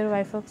একদম নিজৰ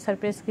ওয়াইফক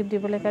সাৰপ্ৰাইজ গিফ্ট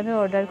দিবলৈ কাৰণে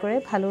অৰ্ডাৰ কৰে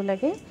ভালো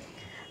লাগে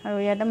আৰু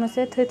ইয়াৰ দাম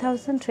হৈছে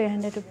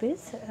 3300 ৰুপিজ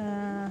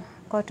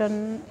কটন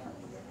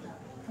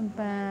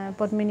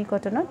পদ্মিনী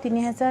কটনৰ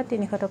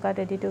 3300 টকা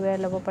ৰেডি টু ৱেৰ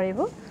ল'ব পাৰিব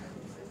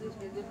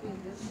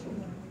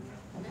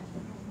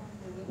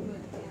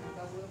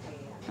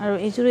আৰু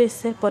এইযোৰ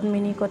হৈছে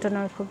পদ্মিনী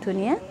কটনৰ খুব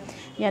ধুনীয়া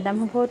ইয়াৰ দাম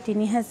হ'ব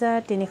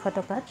 3300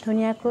 টকাত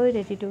ধুনীয়াকৈ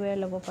ৰেডি টু ৱেৰ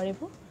ল'ব পাৰিব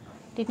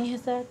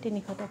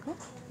 3300 টকা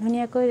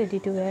ধুনীয়াকৈ ৰেডি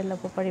টু ৱেৰ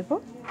ল'ব পাৰিব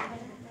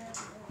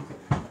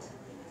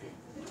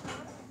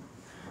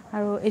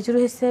আৰু এযোৰ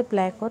হৈছে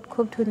ব্লেকত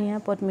খুব ধুনীয়া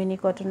পদ্মিনী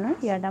কটনৰ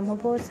ইয়াৰ দাম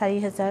হ'ব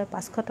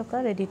 4500 টকা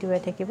ৰেডি টু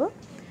ৱেৰ থাকিব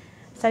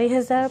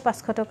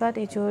 4500 টকাত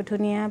এযোৰ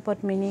ধুনীয়া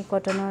পদ্মিনী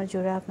কটনৰ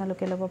যোৰা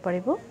আপোনালোকে ল'ব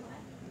পাৰিব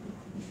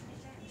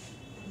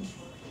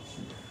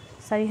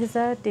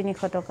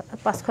 4300 টকা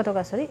 500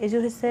 টকা সৰি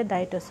এযোৰ হৈছে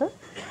ডাইটছৰ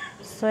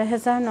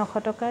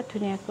 6900 টকা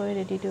ধুনীয়াকৈ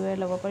ৰেডি টু ৱেৰ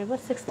ল'ব পাৰিব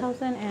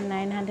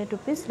 6900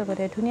 रुपीस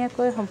লগতে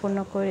ধুনীয়াকৈ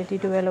সম্পূৰ্ণকৈ ৰেডি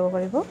টু ৱেৰ ল'ব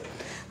পাৰিব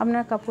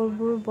আপোনাৰ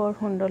কাপোৰবোৰ বৰ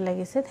সুন্দৰ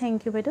লাগিছে থ্যাংক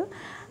ইউ বাইদেউ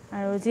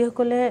আৰু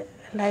যিসকলে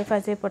লাইভ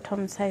আজি প্ৰথম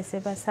চাইছে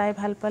বা চাই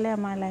ভাল পালে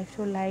আমাৰ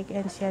লাইভটো লাইক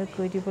এণ্ড শ্বেয়াৰ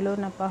কৰি দিবলৈ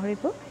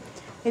নাপাহৰিব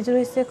এযোৰ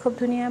হৈছে খুব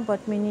ধুনীয়া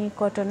পদ্মিনী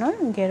কটনৰ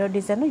গেৰ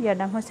ডিজাইনৰ ইয়াৰ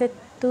দাম হৈছে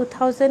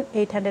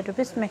 2800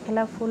 रुपीस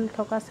মেখেলা ফুল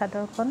থকা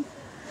চাদৰখন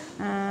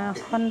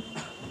খন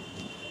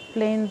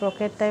প্লেন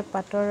ব্ৰকেট টাইপ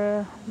পাটৰ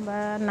বা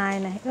নাই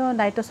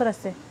ডাইটছৰ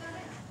আছে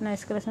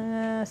নাইস কালেকশন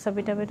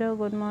সবিতা বাইদেউ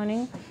গুড মৰ্নিং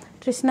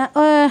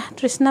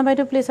তৃষ্ণা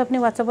বাইদেউ প্লিজ আপুনি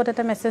হোৱাটছআপত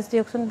এটা মেছেজ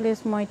দিয়কচোন প্লিজ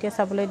মই এতিয়া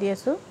চাবলৈ দি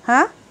আছো হা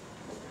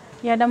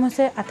ইয়াৰ দাম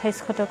হৈছে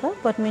 2800 টকা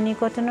পদ্মিনী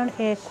কটনৰ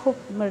খুব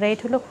ৰেট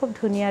হলো খুব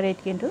ধুনীয়া ৰেট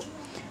কিন্তু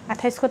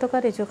 2800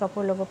 টকাত এযোৰ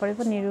কাপোৰ ল'ব পাৰিব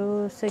নিৰু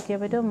শইকীয়া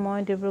বাইদেউ মই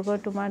ডিব্ৰুগড়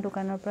তোমাৰ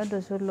দোকানৰ পৰা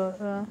দুযোৰ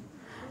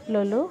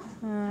ললো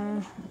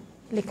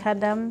লিখা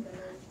দাম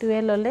টুৱে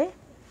ল'লে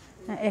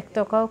 1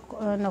 টকাও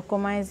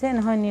নকমাই যে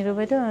নহয় নিৰু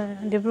বাইদেউ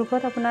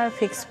ডিব্ৰুগড়ত আপোনাৰ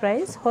ফিক্স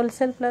প্ৰাইস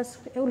হোলসেল প্লাস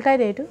উল্টাই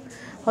দেইটো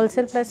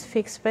হোলসেল প্লাস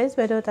ফিক্স প্ৰাইস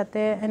বাইদেউ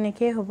তাতে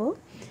এনেকৈ হ'ব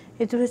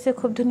এযোৰ হৈছে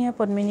খুব ধুনীয়া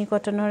পদ্মিনী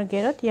কটনৰ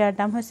গেৰত ইয়াৰ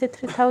দাম হৈছে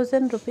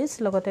 3000 रुपीस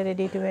লগতে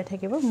ৰেডি টু ৱেৰ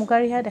থাকিব মুগা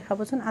ৰিহা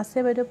দেখাবচোন আছে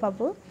বাইদেউ পাব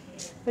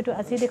এইটো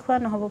আজি দেখুৱা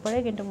নহব পাৰে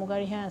কিন্তু মুগা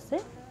ৰিহা আছে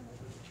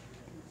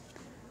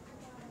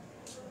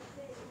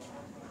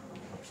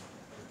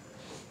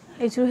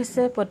এযোৰ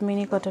হৈছে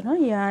পদ্মিনী কটনৰ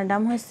ইয়াৰ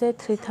দাম হৈছে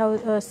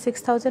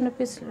 6000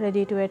 रुपीस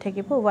ৰেডি টু ৱেৰ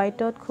থাকিব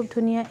হোৱাইটত খুব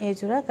ধুনীয়া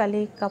এযোৰা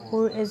কালি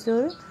কাপোৰ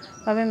এযোৰ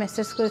বাবে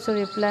মেছেজ কৰিছো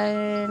ৰিপ্লাই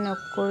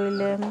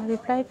নকৰিলে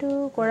ৰিপ্লাইটো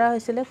কৰা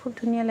হৈছিল খুব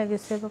ধুনীয়া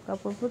লাগিছে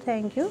কাপোৰবোৰ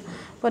থ্যাংক ইউ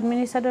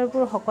পদ্মিনী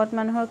চাদৰবোৰ হকত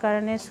মানুহৰ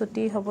কাৰণে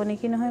ছুটি হ'ব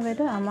নেকি নহয়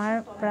বাইদেউ আমাৰ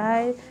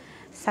প্ৰায়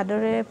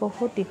চাদৰে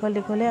বহুত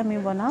দীঘলে আমি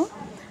বনাও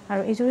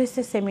আৰু এযোৰ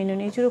হৈছে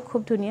সেমিনুনি এযোৰ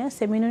খুব ধুনীয়া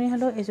সেমিনুনি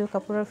হলো এযোৰ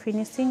কাপোৰৰ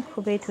ফিনিশিং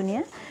খুবেই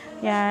ধুনীয়া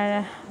ইয়াৰ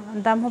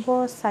দাম হ'ব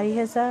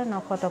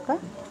 4900 টকা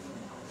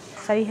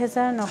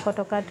 4900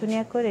 টকা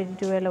ধুনীয়াকৈ ৰেডি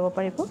টু ৱেৰ ল'ব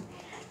পাৰিব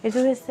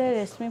এযোৰ হৈছে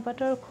ৰেশমী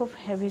পাটৰ খুব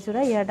হেভি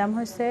যোৰা ইয়াৰ দাম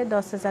হৈছে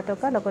 10000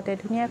 টকা লগতে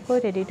ধুনীয়াকৈ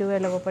ৰেডি টু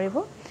ৱেৰ ল'ব পাৰিব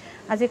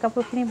আজি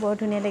কাপোৰখিনি বৰ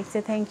ধুনীয়া লাগিছে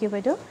থ্যাংক ইউ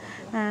বাইদেউ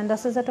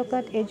 10000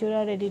 টকাত এই যোৰা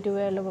ৰেডি টু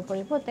ৱেৰ ল'ব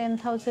পাৰিব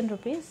 10000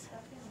 रुपीस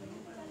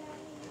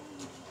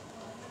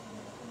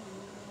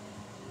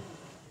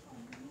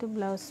to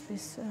blouse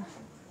piece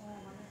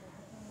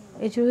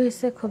এযোৰ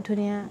হৈছে খুব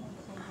ধুনীয়া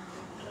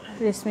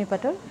ৰেশমী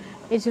পাটৰ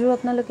এযোৰ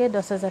আপোনালোকে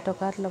 10000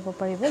 টকাত ল'ব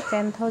পাৰিব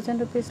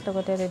 10000 रुपीस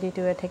লগতে ৰেডি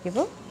টু ৱেৰ থাকিব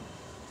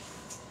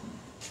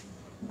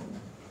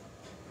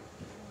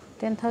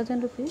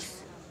 10000 रुपीस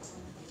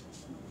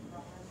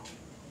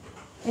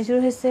এযোৰ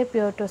হৈছে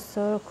পিয়ৰ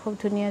টছৰ খুব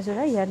ধুনীয়া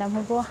যোৰা ইয়াৰ দাম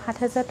হ'ব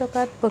 7000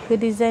 টকাত পকি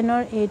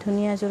ডিজাইনৰ এই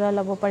ধুনীয়া যোৰা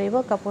ল'ব পাৰিব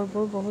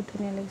কাপোৰবোৰ বহুত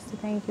ধুনীয়া লাগিছে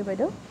থ্যাংক ইউ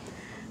বাইদেউ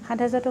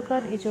 7000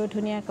 টকাত এযোৰ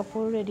ধুনীয়া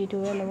কাপোৰ ৰেডি টু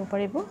ৱেৰ ল'ব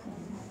পাৰিব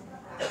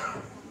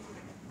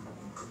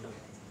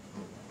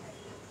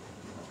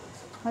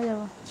হৈ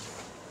যাব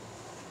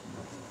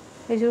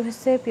এযোৰ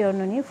হৈছে পিয়ৰ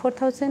নুনি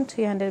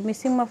 4300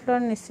 মিচিং মাফলাৰ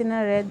নিচিনা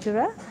ৰেড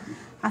যোৰা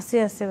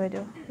আছে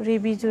বাইদেউ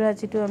ৰিবি যোৰা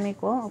যেটো আমি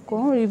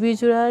কওঁ ৰিবি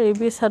যোৰা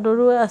ৰিবি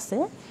চাদৰো আছে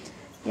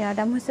ইয়াৰ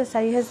দাম হৈছে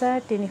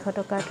 4300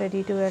 টকাত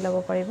ৰেডি টু ৱেৰ ল'ব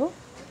পাৰিব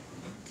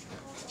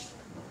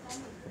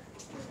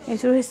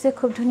এযোৰ হৈছে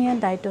খুব ধুনীয়া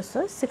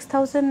ডাইটছৰ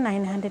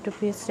 6900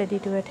 रुपीस ৰেডি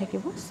টু ৱেৰ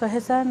থাকিব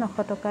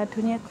 6900 টকা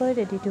ধুনীয়াকৈ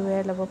ৰেডি টু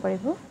ৱেৰ ল'ব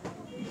পাৰিব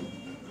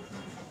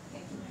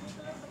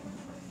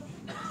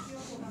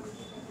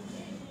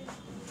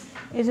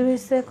এযোৰ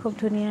হৈছে খুব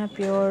ধুনীয়া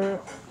পিয়ৰ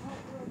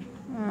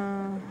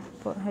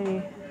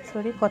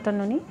কটন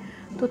নুনি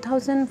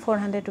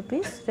 2400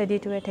 रुपीस ৰেডি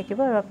টু ৱেৰ থাকিব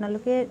আৰু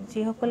আপোনালোকে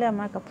যিসকলে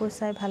আমাৰ কাপোৰ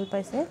চাই ভাল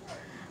পাইছে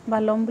বা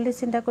লম বুলি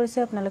চিন্তা কৰিছে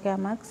আপোনালোকে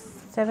আমাক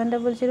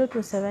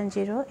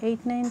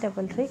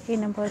 7002708933 এই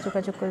নম্বৰত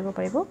যোগাযোগ কৰিব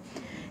পাৰিব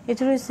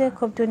এযোৰ হৈছে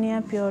খুব ধুনীয়া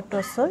পিয়ৰ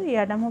টছৰ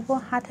ইয়াৰ দাম হ'ব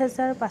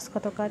 7500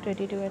 টকাত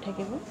ৰেডি টু ৱেৰ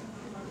থাকিব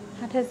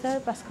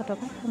 7500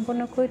 টকা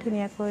সম্পূৰ্ণকৈ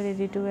ধুনীয়াকৈ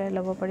ৰেডি টু ৱেৰ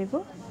ল'ব পাৰিব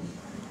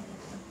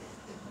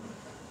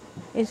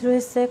এযোৰ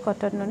হৈছে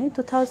কটন নুনি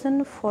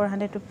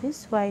 2400 रुपीस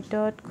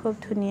হোৱাইটত খুব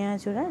ধুনীয়া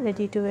যোৰা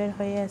ৰেডি টু ৱেৰ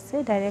হৈ আছে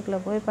ডাইৰেক্ট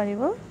ল'বই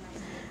পাৰিব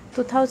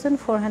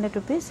 2400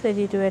 रुपीस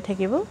ৰেডি টু ৱেৰ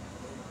থাকিব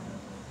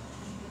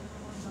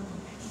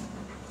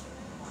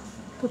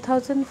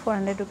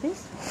 2400 रुपीस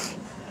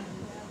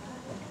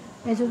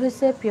এযোৰ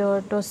হৈছে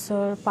পিয়ৰ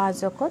টছৰ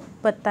পাজকত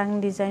পটাং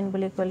ডিজাইন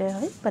বুলি ক'লে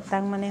হয়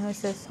পটাং মানে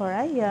হৈছে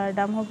চৰাই ইয়াৰ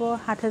দাম হ'ব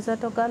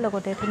 7000 টকা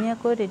লগতে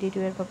ধুনীয়াকৈ ৰেডি টু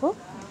ৱেৰ পাব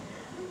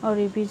আৰু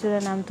ৰিবি যোৰা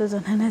নামটো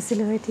জনা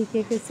নাছিলো হয়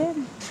ঠিকই কৈছে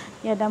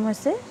ইয়াৰ দাম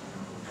হৈছে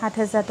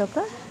 7000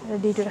 টকা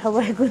ৰেডি টু হ'ব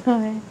একো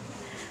নহয়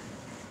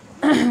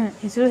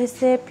এযোৰ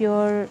হৈছে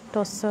পিয়ৰ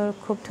টছৰ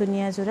খুব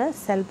ধুনীয়া যোৰা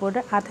সেল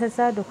বৰ্ডাৰ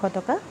 8200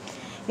 টকা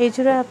এই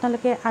যোৰা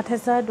আপোনালোকে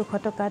 8200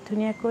 টকা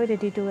ধুনীয়াকৈ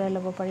ৰেডি টু ৱেৰ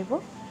ল'ব পাৰিব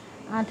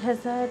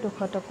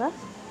 8200 টকা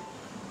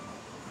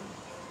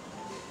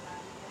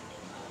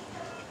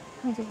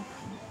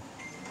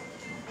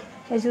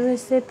এযোৰ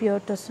হৈছে পিয়ৰ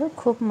টচৰ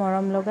খুব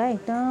মৰম লগা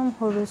একদম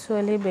সৰু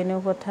ছোৱালী বেনু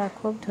কথা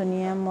খুব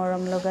ধুনীয়া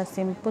মৰম লগা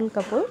সিম্পল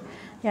কাপোৰ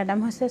ইয়াৰ দাম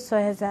হৈছে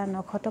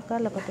 ৬৯০০ টকা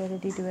লগতে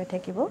ৰেডি টু ৱেৰ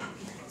থাকিব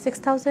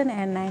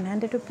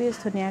 ৬৯০০ ৰুপিজ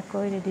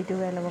ধুনীয়াকৈ ৰেডি টু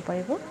ৱেৰ ল'ব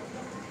পাৰিব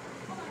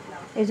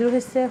এযোৰ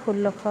হৈছে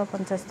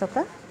 ১৬৫০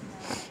 টকা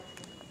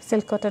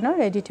সিল্ক কটনৰ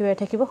ৰেডি টু ৱেৰ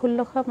থাকিব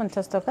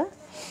 ১৬৫০ টকা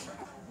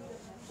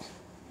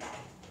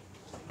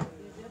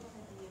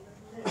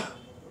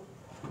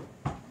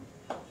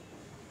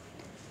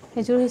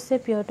এযোৰ হৈছে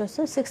পিয়ৰ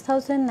টচৰ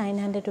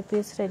 ৬৯০০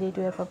 ৰুপিজ ৰেডি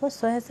টু ৱেৰ পাব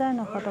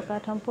 ৬৯০০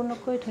 টকাত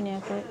সম্পূৰ্ণকৈ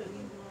ধুনীয়াকৈ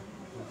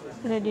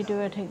ৰেডি টু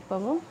ৱেৰ থাকি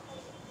পাব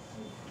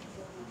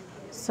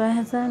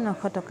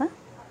 ৬৯০০ টকা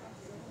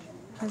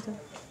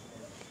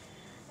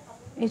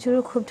এযোৰো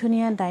খুব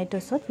ধুনীয়া ডাই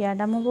টচত ইয়াৰ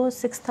দাম হ'ব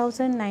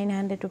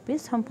 ৬৯০০ ৰুপিজ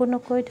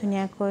সম্পূৰ্ণকৈ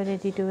ধুনীয়াকৈ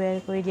ৰেডি টু ৱেৰ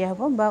কৰি দিয়া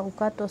হ'ব বা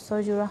উকা টচৰ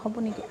যোৰা হ'ব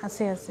নেকি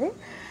আছে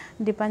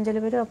দীপাঞ্জলি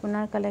বাইদেউ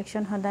আপোনাৰ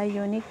কালেকশ্যন সদায়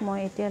ইউনিক মই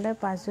এতিয়ালৈ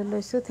 ৫যোৰ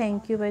লৈছোঁ থেংক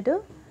ইউ বাইদেউ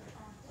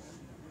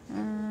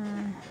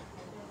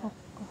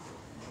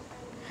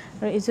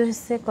আৰু এযোৰ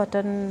হৈছে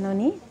কটন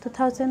নুনি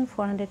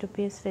 2400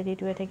 ৰুপিজ ৰেডি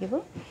টু ৱেৰ থাকিব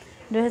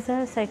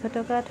 ২৪০০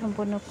 টকাত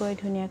সম্পূৰ্ণকৈ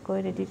ধুনীয়াকৈ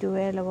ৰেডি টু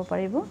ৱেৰ ল'ব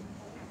পাৰিব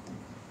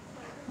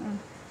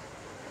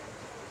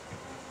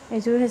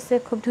এযোৰ হৈছে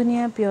খুব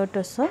ধুনীয়া পিয়ৰ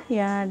টচৰ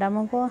ইয়াৰ দাম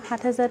হ'ব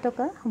 ৭০০০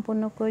 টকা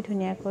সম্পূৰ্ণকৈ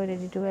ধুনীয়াকৈ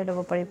ৰেডি টু ৱেৰ ল'ব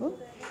পাৰিব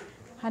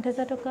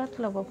 ৭০০০ টকাত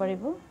ল'ব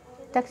পাৰিব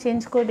তাক চেঞ্জ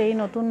কৰি দেই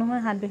নতুন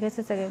নহয় হাত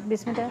বিষাইছে চাগে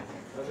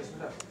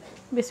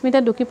বিস্মিতা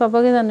দুখী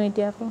পাবগৈ জানো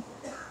এতিয়া আকৌ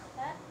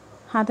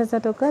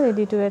 ৭০০০ টকা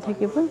ৰেডি টু ৱেৰ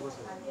থাকিব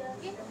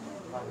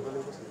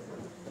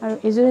আৰু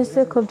এযোৰ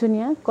হৈছে খুব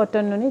ধুনীয়া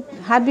কটন নুনি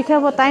হাত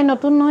বিষাব তাই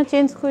নতুন নহয়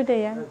চেঞ্জ কৰি দে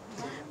ইয়াৰ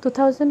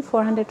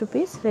 2400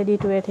 ৰুপিজ ৰেডি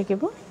টু ৱেৰ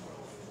থাকিব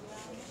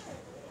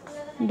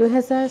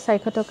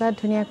 ২৪০০ টকা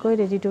ধুনীয়াকৈ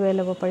ৰেডি টু ৱেৰ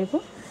ল'ব পাৰিব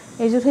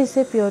এযোৰ হৈছে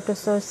পিয়ৰ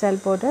টচৰ চেল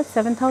বৰ্ডাৰ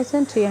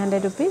 7300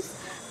 ৰুপিজ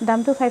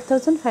দামটো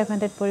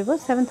 5500 পৰিব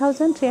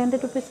 7300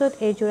 ৰুপিজত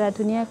এই যোৰা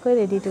ধুনীয়াকৈ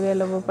ৰেডি টু ৱেৰ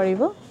ল'ব পাৰিব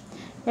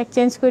এক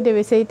চেঞ্জ কৰি দে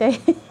বেছি তাই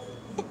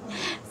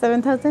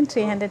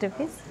 7300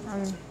 ৰুপিজ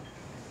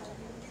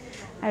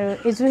আৰু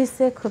এযোৰ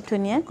হৈছে খুব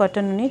ধুনীয়া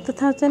কটন নুনি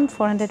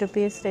 2400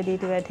 ৰুপিজ ৰেডি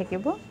টু ৱেৰ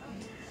থাকিব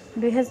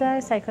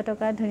 ২৪০০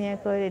 টকা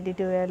ধুনীয়াকৈ ৰেডি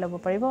টু ৱেৰ ল'ব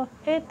পাৰিব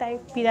এই তাই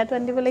পিৰাটো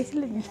আনি দিব লাগিছিল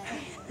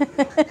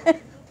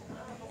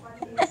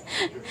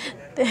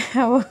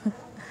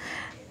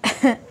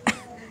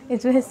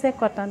এযোৰ হৈছে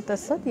কটন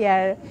টচত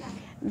ইয়াৰ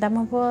দাম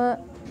হ'ব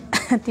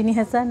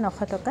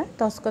 ৩৯০০ টকা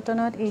টচ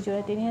কটনত এই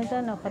যোৰা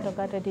 ৩৯০০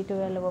 টকাত ৰেডি টু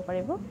ৱেৰ ল'ব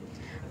পাৰিব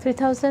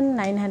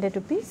 3900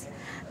 ৰুপিজ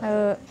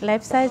আৰু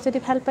লাইফ চাইজ যদি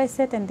ভাল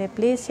পাইছে তেন্তে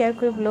প্লিজ শ্বেয়াৰ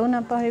কৰিবলৈও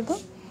নাপাহৰিব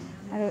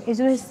আৰু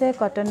এযোৰ হৈছে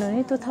কটন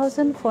নুনি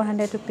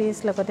 2400 ৰুপিজ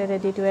লগতে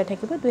ৰেডি টু ৱেৰ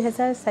থাকিব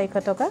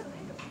 ২৪০০ টকা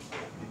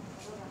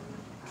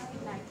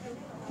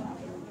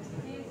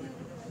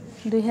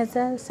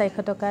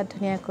 ২৪০০ টকাত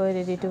ধুনীয়াকৈ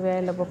ৰেডি টু ৱেৰ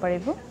ল'ব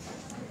পাৰিব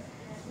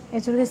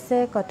এযোৰ হৈছে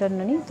কটন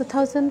নুনি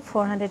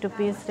 2400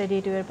 ৰুপিজ ৰেডি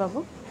টু ৱেৰ পাব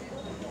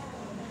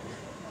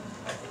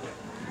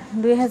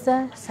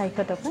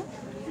 ২৪০০ টকা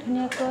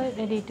ধুনীয়াকৈ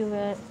ৰেডি টু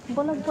ৱেৰ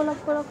বলক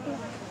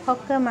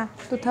হকামা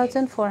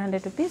 2400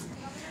 ৰুপিজ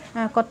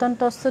কটন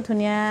টচটো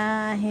ধুনীয়া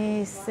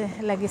আহিছে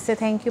লাগিছে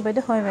থেংক ইউ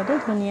বাইদেউ হয় বাইদেউ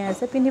ধুনীয়া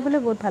আছে পিন্ধিবলৈ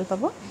বহুত ভাল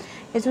পাব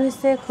এযোৰ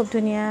হৈছে খুব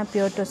ধুনীয়া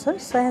পিয়ৰ টচৰ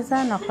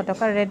 ৬৯০০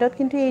 টকা ৰেডত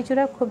কিন্তু এই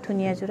যোৰা খুব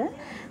ধুনীয়া যোৰা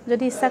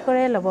যদি ইচ্ছা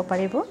কৰে ল'ব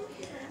পাৰিব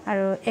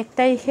আৰু ১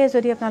 তাৰিখে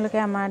যদি আপোনালোকে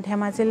আমাৰ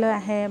ধেমাজিলৈ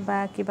আহে বা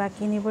কিবা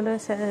কিনিবলৈ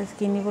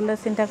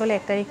চিন্তা কৰিলে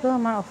 ১ তাৰিখেও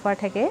আমাৰ অফাৰ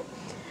থাকে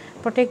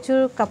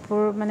প্ৰত্যেকযোৰ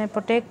কাপোৰ মানে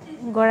প্ৰত্যেক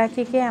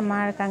গৰাকীকে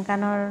আমাৰ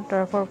কাংকানৰ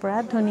তৰফৰ পৰা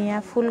ধুনীয়া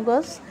ফুল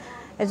গছ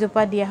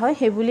এজোপা দিয়া হয়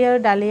হেবুলি আৰু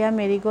ডালিয়া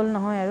মেৰিগোল্ড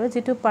নহয় আৰু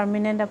যেটো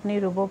পাৰ্মানেন্ট আপুনি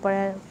ৰুব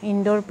পাৰে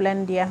ইনডোৰ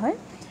প্ল্যান্ট দিয়া হয়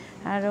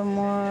আৰু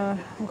মোৰ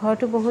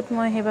ঘৰটো বহুত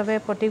মই হেবাবে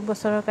প্ৰত্যেক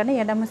বছৰৰ কাৰণে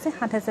ইয়াৰ দাম হৈছে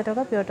 ৭০০০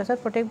 টকা পিয়ৰ টচত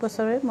প্ৰত্যেক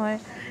বছৰে মই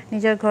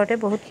নিজৰ ঘৰতে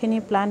বহুতখিনি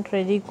প্লান্ট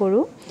ৰেডি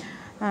কৰোঁ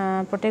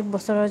প্ৰত্যেক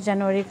বছৰৰ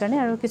জানুৱাৰীৰ কাৰণে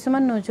আৰু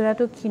কিছুমান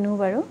নজোৰাটো কিনো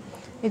বাৰু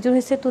এযোৰ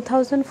হৈছে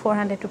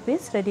 2400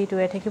 ৰুপিজ ৰেডি টু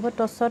ৱেৰ থাকিব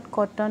টচত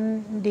কটন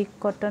ডিক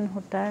কটন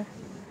সূতাৰ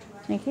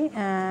নেকি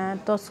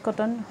টচ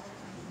কটন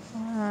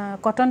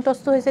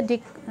টচটো হৈছে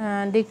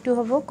ডিকটো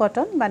হ'ব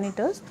কটন বানি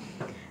টচ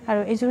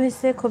আৰু এযোৰ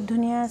হৈছে খুব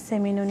ধুনীয়া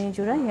সেমিনুনি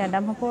যোৰা ইয়াৰ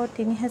দাম হ'ব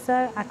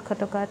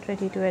 ৩৮০০ টকাত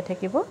ৰেডি টু ৱেৰ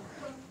থাকিব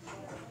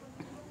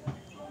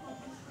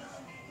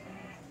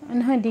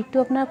নহয় ডিকটো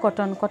আপোনাৰ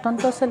কটন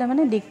টচ হ'লে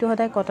মানে ডিকটো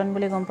সদায় কটন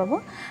বুলি গম পাব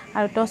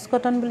আৰু টচ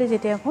কটন বুলি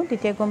যেতিয়া কওঁ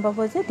তেতিয়া গম পাব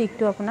যে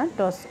ডিকটো আপোনাৰ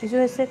টচ এযোৰ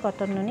হৈছে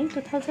কটন নুনি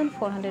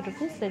 2400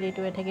 ৰুপিজ ৰেডি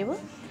টু ৱেৰ থাকিব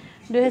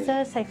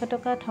 ২৪০০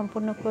 টকাত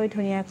সম্পূৰ্ণকৈ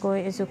ধুনীয়াকৈ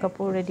এযোৰ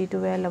কাপোৰ ৰেডি টু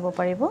ৱেৰ ল'ব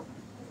পাৰিব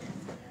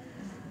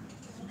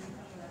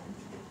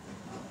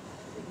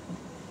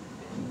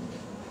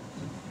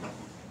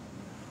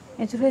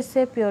এযোৰ হৈছে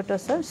পিয়ৰ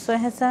টচৰ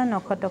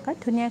 ৬৯০০ টকা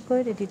ধুনীয়াকৈ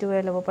ৰেডি টু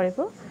ৱেৰ ল'ব পাৰিব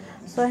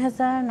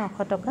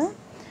 ৬৯০০ টকা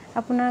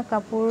আপোনাৰ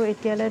কাপোৰ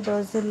এতিয়ালৈ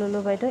 10 যোৰ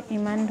ললো বাইদেউ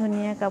ইমান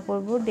ধুনীয়া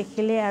কাপোৰবোৰ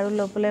দেখিলে আৰু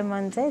ল'বলৈ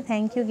মন যায়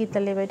থেংক ইউ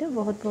গীতালি বাইদেউ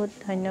বহুত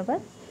ধন্যবাদ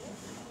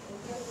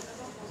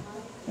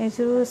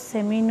এযোৰ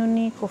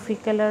সেমিনুনি কফি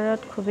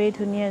কালাৰত খুবেই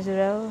ধুনীয়া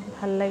যোৰাও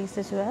ভাল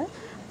লাগিছে যোৰা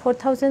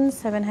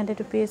 4700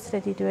 ৰুপিজ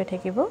ৰেডি টু ৱেৰ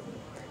থাকিব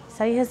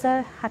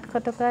 4700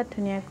 টকাত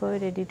ধুনীয়াকৈ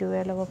ৰেডি টু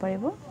ৱেৰ ল'ব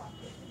পাৰিব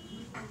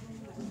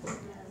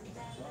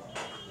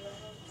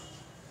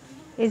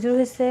এইযোৰ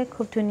হৈছে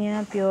খুব ধুনীয়া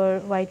পিয়ৰ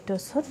হোৱাইট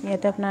টছত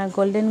ইয়াতে আপোনাৰ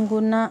গোল্ডেন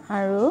গুণা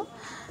আৰু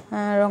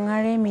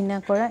ৰঙাৰে মিনা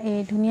কৰা এই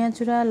ধুনীয়া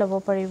জোৰা ল'ব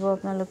পাৰিব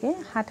আপোনালোকে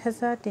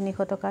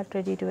 7300 টকাত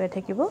ৰেডি টু ৱেৰ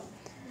থাকিব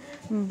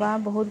বা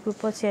বহুত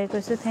গ্ৰুপত শ্বেয়াৰ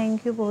কৰিছোঁ থ্যাংক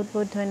ইউ বহুত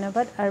বহুত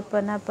ধন্যবাদ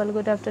অৰ্পণা পল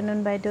গুড আফটাৰনুন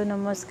বাইদেউ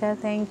নমস্কাৰ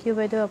থ্যাংক ইউ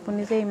বাইদেউ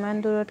আপুনি যে ইমান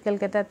দূৰত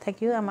কলকাতাত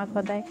থাকিও আমাক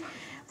সদায়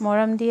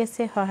মৰম দি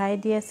আছে সহায়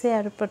দি আছে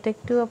আৰু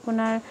প্ৰত্যেকটো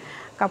আপোনাৰ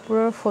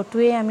কাপোৰৰ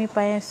ফটোৱে আমি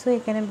পাই আছোঁ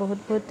সেইকাৰণে বহুত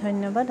বহুত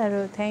ধন্যবাদ আৰু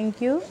থ্যাংক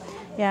ইউ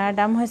ইয়াৰ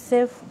দাম হৈছে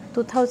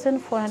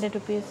 2400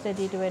 रुपीस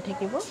ৰেডি টু ৱেৰ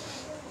থাকিব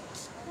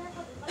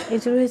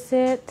এইযোৰ হৈছে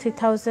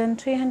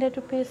 3300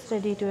 रुपीस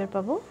ৰেডি টু ৱেৰ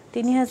পাব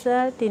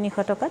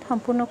 3300 টকাত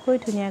সম্পূৰ্ণকৈ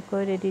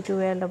ধুনীয়াকৈ ৰেডি টু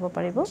ৱেৰ ল'ব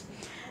পাৰিব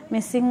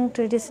মেচিং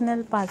ট্ৰেডিশনেল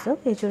পাজক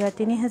এইযোৰা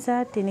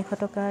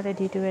 3300 টকা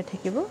ৰেডি টু ৱেৰ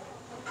থাকিব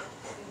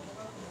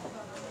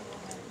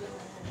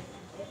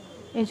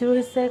এইযোৰ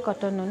হৈছে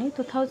কটন নুনি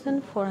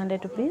 2400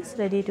 रुपीस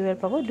ৰেডি টু ৱেৰ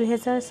পাব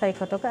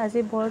 2400 টকা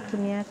আজি বৰ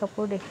ধুনীয়া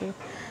কাপোৰ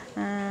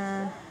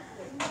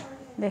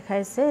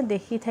দেখাইছে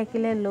দেখি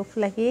থাকিলে লোভ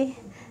লাগি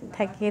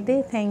থাকে দে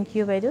থ্যাংক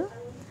ইউ বাইদেউ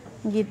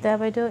গীতা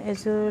বাইদেউ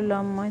এযোৰ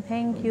লম মই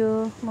থ্যাংক ইউ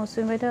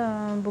মৌচুমী বাইদেউ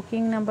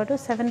বুকিং নাম্বাৰটো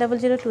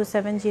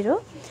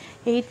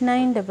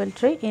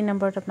 7002708933 এই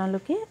নম্বৰত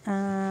আপোনালোকে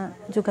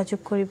যোগাযোগ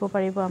কৰিব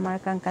পাৰিব আমাৰ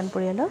কাংকান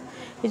পৰিয়ালৰ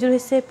এইযোৰ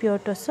হৈছে পিয়ৰ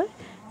টছৰ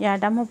ইয়াৰ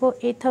দাম হ'ব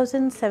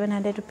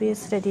 8700 रुपीस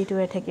ৰেডি টু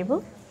ৱেৰ থাকিব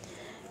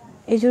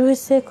এইযোৰ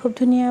হৈছে খুব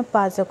ধুনীয়া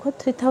পাজক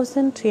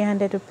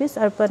 3300 रुपीस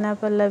অৰ্পণা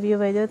পল্লৱ ইউ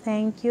বাইদেউ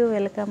থ্যাংক ইউ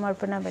ওয়েলকাম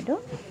অৰ্পণা বাইদেউ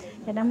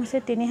ইয়াৰ দাম হৈছে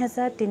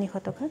 3300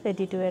 টকা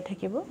ৰেডি টু ৱেৰ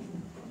থাকিব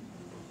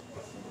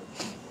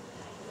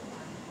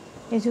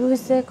এইযোৰ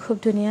হৈছে খুব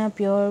ধুনীয়া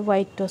পিয়ৰ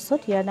হোৱাইট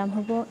টছত ইয়াৰ দাম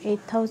হ'ব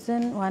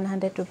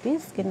 8100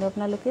 रुपीस কিন্তু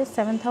আপোনালোকে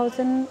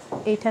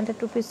 7800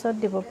 रुपीसত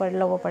দিব পাৰি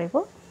ল'ব পাৰিব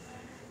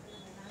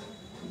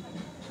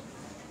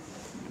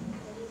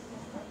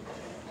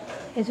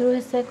এইযোৰ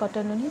হৈছে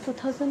কটন নুনি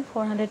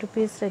 2400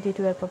 रुपीस ৰেডি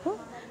টু ৱেৰ পাব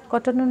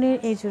কটন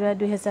নুনিৰ এই জোৰা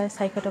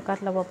 2400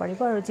 টকাত ল'ব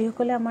পাৰিব আৰু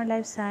যিসকলে আমাৰ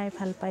লাইভ চাই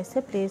ভাল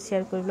পাইছে প্লিজ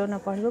শ্বেয়াৰ কৰিবলৈ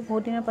নপাহৰিব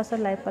বহুত দিনৰ পাছত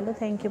লাইভ পালোঁ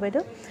থ্যাংক ইউ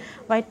বাইদেউ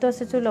হোৱাইট টছ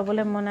এযোৰ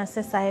ল'বলৈ মন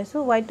আছে চাই আছোঁ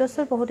হোৱাইট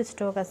টছৰ বহুত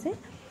ষ্টক আছে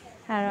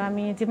আৰু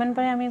আমি যিমান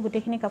পাৰে আমি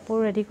গোটেইখিনি কাপোৰ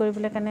ৰেডি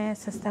কৰিবলৈ কাৰণে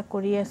চেষ্টা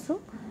কৰি আছোঁ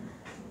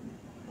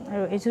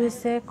আৰু এইযোৰ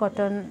হৈছে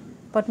কটন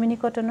পদ্মিনী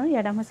কটনৰ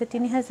ইয়াৰ দাম হৈছে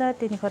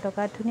 3300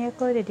 টকা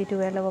ধুনীয়াকৈ ৰেডি টু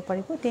ৱেৰ ল'ব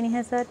পাৰিব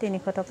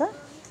 3300 টকা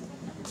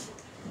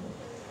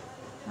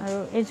আৰু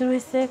এইযোৰ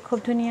হৈছে খুব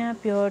ধুনীয়া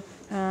পিয়ৰ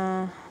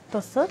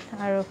টছত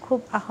আৰু খুব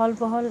আহল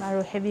বহল আৰু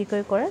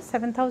হেভিকৈ কৰা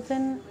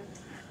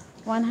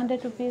 7100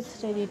 रुपीस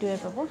ৰেডি টু ৱেৰ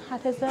পাব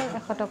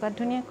 7100 টকাত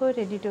ধুনীয়াকৈ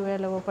ৰেডি টু ৱেৰ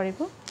ল'ব পাৰিব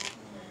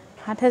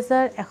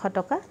 7100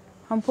 টকা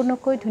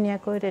সম্পূৰ্ণকৈ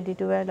ধুনীয়াকৈ ৰেডি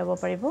টু ৱেৰ ল'ব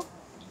পাৰিব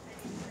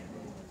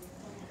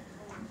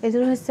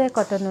এইযোৰ হৈছে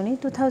কটন নুনি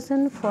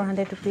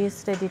 2400 रुपीस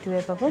ৰেডি টু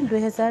ৱেৰ পাব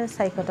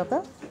 2400 টকা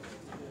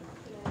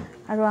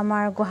আৰু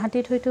আমাৰ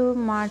গুৱাহাটীত হয়তো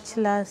মাৰ্চ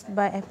লাষ্ট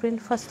বা এপ্ৰিল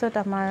ফাৰ্ষ্টত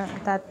আমাৰ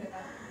তাত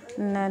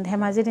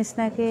ধেমাজি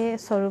নিচিনাকৈ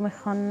শ্বৰুম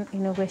এখন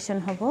ইনোগ্ৰেশ্যন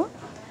হ'ব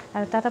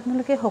আৰু তাত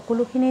আপোনালোকে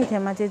সকলোখিনি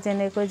ধেমাজি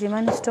যেনেকৈ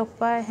যিমান ষ্টক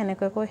পায়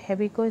সেনেকৈ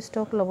হেভিকৈ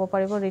ষ্টক ল'ব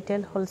পাৰিব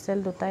ৰিটেল হোলচেল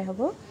দুটাই হ'ব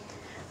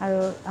আৰু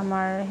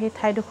আমাৰ সেই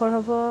ঠাইডোখৰ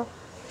হ'ব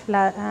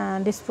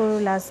Dispur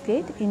last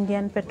gate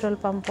Indian petrol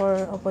পাম্পৰ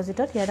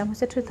অপজিটত ইয়াৰ দাম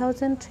হৈছে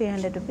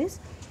 3300 रुपीस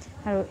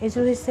আৰু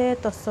এইযোৰ হৈছে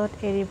টছত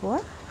এৰি পোৱা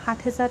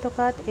 7000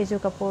 টকাত এইযোৰ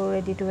কাপোৰ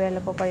ৰেডি টু ৱেৰ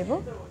ল'ব পাৰিব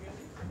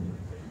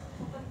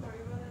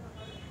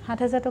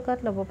 7000 টকাত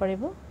ল'ব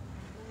পাৰিব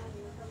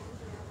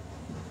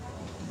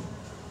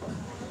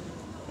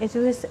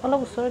এইযোৰ হৈছে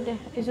অলপ ওচৰতে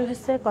এইযোৰ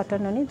হৈছে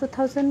কটন নুনি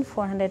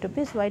 2400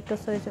 रुपीस হোৱাইট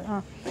টছৰ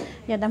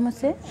ইয়াৰ দাম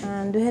হৈছে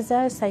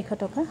 2400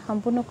 টকা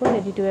সম্পূৰ্ণকৈ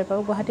ৰেডি টু ৱেৰ পাব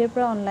গুৱাহাটীৰ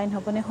পৰা অনলাইন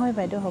হ'বনে হয়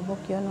বাইদেউ হ'ব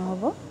কিয়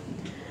নহ'ব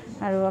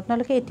আৰু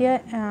আপোনালোকে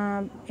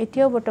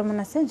এতিয়াও বৰ্তমান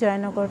আছে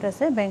জয়নগৰত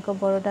আছে বেংক অফ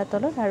বৰোদা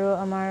তলত আৰু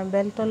আমাৰ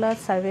Beltola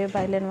survey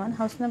bylane 1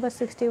 house number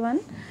 61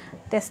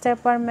 test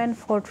apartment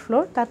 4th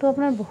floor তাতো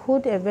আপোনাৰ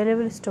বহুত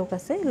এভেইলেবল ষ্টক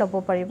আছে ল'ব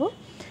পাৰিব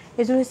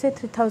এইযোৰ হৈছে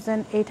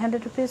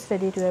 3800 रुपीस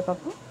ৰেডি টু ৱেৰ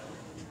পাব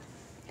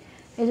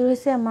এইযোৰ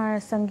হৈছে আমাৰ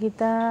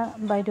সংগীতা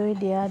বাইদেউৰ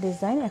দিয়া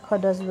ডিজাইন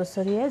 110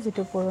 বছৰীয়া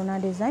যেটো পুৰণা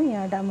ডিজাইন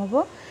ইয়াৰ দাম হ'ব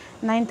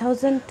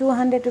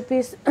 9200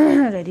 रुपीस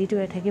ৰেডি টু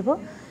ৱেৰ থাকিব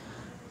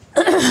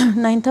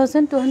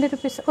 9200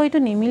 रुपीस ওইটো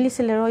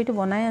নিমিলিছিল আৰু ওইটো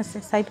বনাই আছে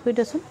সাইড কৰি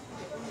দচোন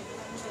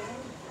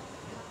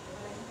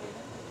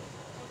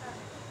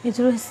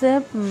এইযোৰ হৈছে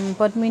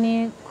পদ্মিনী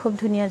খুব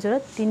ধুনীয়া জোৰা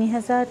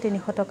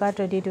 3300 টকাত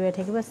ৰেডি টু ৱেৰ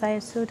থাকিব চাই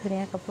আছো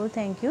ধুনীয়া কাপোৰ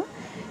থ্যাংক ইউ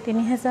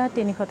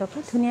 3300 টকা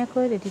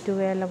ধুনীয়াকৈ ৰেডি টু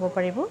ৱেৰ ল'ব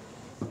পাৰিব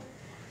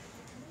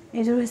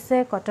এইযোৰ হৈছে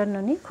কটন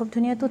নুনি খুব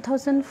ধুনীয়া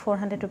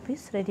 2400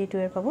 रुपीस ৰেডি টু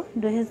ৱেৰ পাব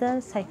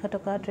 2400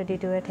 টকাত ৰেডি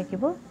টু ৱেৰ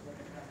থাকিব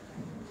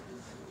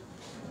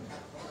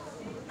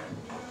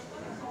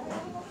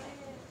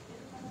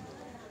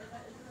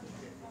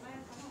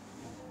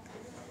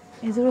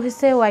এইযোৰ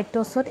হৈছে হোৱাইট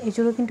টছত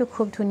এইযোৰ কিন্তু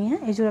খুব ধুনীয়া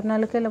এইযোৰ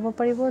আপোনালোকে ল'ব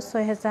পাৰিব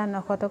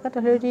 6900 টকাত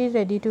অলৰেডি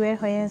ৰেডি টু ৱেৰ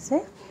হৈ আছে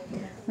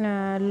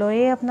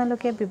লয়ে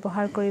আপোনালোকে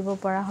ব্যৱহাৰ কৰিব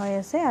পৰা হৈ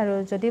আছে আৰু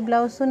যদি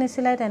ব্লাউজো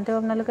নিচিলাই তেন্তেও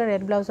আপোনালোকে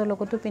ৰেড ব্লাউজৰ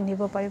লগতো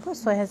পিন্ধিব পাৰিব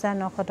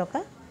 6900 টকা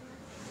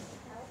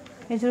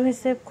এযোৰ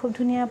হৈছে খুব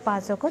ধুনীয়া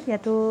পাজকত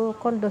ইয়াতো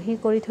অকল দহি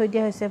কৰি থৈ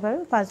দিয়া হৈছে বাৰু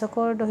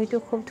পাজকৰ দহিটো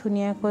খুব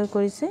ধুনীয়াকৈ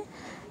কৰিছে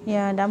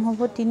ইয়াৰ দাম হ'ব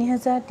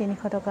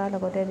 3300 টকা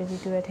লগতে ৰেডি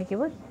টু ৱেৰ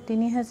থাকিব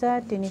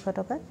 3300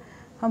 টকা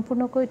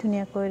সম্পূৰ্ণকৈ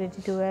ধুনীয়াকৈ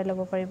ৰেডি টু ৱেৰ ল'ব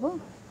পাৰিব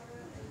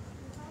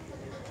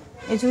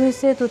এযোৰ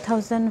হৈছে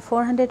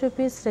 2400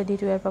 rupees ৰেডি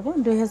টু ৱেৰ পাব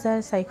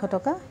 2400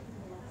 টকা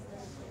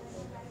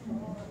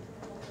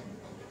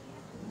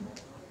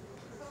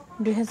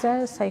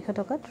 2400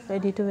 টকাত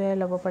ৰেডি টু ৱেৰ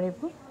ল'ব পাৰিব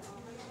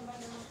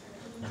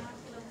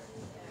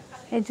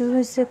এযোৰ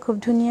হৈছে খুব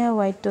ধুনীয়া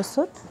হোৱাইট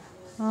টছত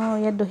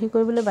ইয়াত দহি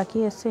কৰিবলৈ বাকি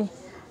আছে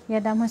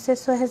ইয়াৰ দাম হৈছে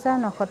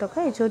 6900 টকা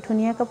এযোৰ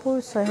ধুনীয়া কাপোৰ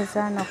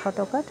 6900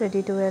 টকাত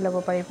ৰেডি টু ৱেৰ ল'ব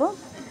পাৰিব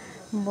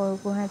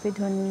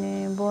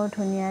বৰ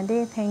ধুনীয়া দে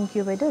থ্যাংক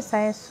ইউ বাইদেউ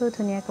চাই আছো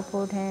ধুনীয়া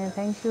কাপোৰ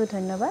থ্যাংক ইউ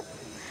ধন্যবাদ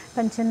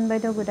কাঞ্চন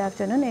বাইদেউ গুড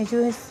আফটাৰনুন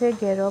এযোৰ হৈছে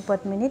গেৰ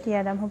পদ্মিনীত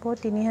ইয়াৰ দাম হ'ব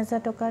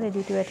 3000 টকা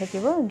ৰেডি টু ৱেৰ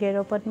থাকিব গেৰ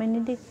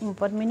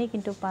পদ্মিনী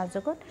কিন্তু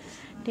পাঁচজকত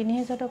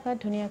 3000 টকা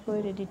ধুনীয়াকৈ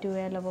ৰেডি টু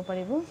ৱেৰ ল'ব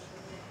পাৰিব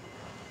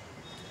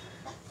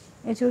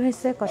এযোৰ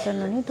হৈছে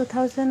কটননি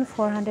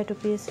 2400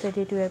 rupees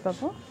ৰেডি টু ৱেৰ পাব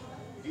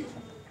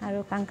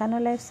আৰু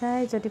কাংকানৰ লাইফ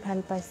চাই যদি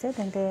ভাল পাইছে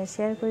তেন্তে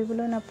শেয়াৰ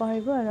কৰিবলৈ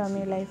নাপাহৰিব আৰু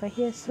আমি লাইভ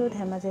আহি আছো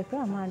ধেমাজিৰ পৰা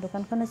আমাৰ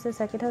দোকানখন আছে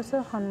সাকিট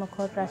হাউছৰ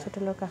সন্মুখত ৰাজ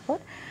হোটেলৰ কাষত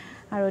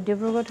আৰু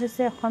ডিব্ৰুগড়ত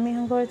হৈছে অসমী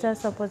সংঘৰ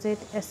জাষ্ট অপজিট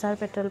এছআৰ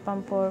পেট্ৰল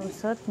পাম্পৰ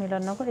ওচৰত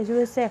মিলন নগৰ এযোৰ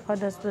হৈছে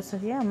 110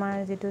 বছৰীয়া আমাৰ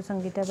যেটো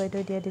সংগীতা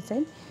বাইদেউ দিয়া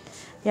ডিজাইন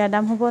ইয়াৰ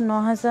দাম হ'ব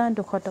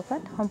 9200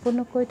 টকাত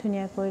সম্পূৰ্ণকৈ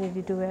ধুনীয়াকৈ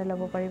ৰেডি টু ৱেৰ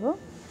ল'ব পাৰিব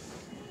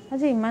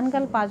আজি ইমান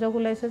কাল পাজক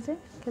ওলাইছে যে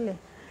কেলে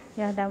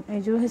ইয়াৰ দাম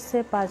এযোৰ হৈছে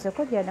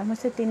পাজকত ইয়াৰ দাম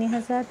হৈছে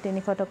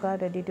 3300 টকা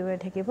ৰেডি টু ৱেৰ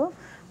থাকিব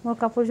মোৰ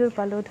কাপোৰযোৰ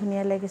পালো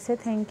ধুনীয়া লাগিছে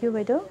থ্যাংক ইউ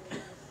বাইদেউ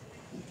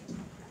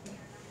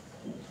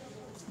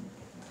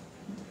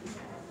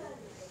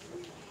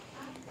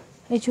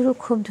এযোৰ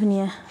খুব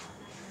ধুনীয়া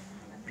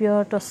পিয়ৰ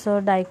টছৰ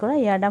ডাই কৰা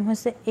ইয়াৰ দাম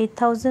হৈছে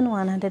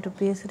 8100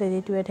 rupees ৰেডি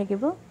টু ৱেৰ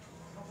থাকিব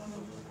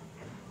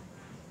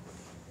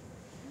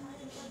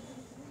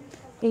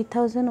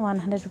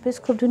 8100 rupees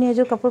খুব ধুনীয়া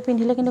এযোৰ কাপোৰ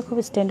পিন্ধিলে কিন্তু খুব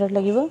ষ্টেণ্ডাৰ্ড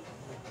লাগিব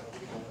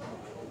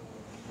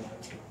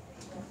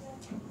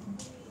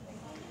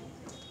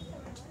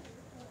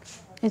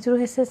এযোৰ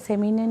হৈছে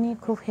সেমিনানি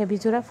খুব হেভি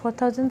জোৰা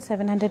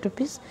 4700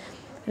 rupees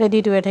ৰেডি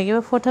টু ৱেৰ থাকিব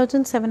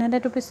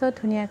 4700 rupees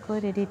ধুনীয়াকৈ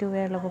ৰেডি টু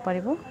ৱেৰ ল'ব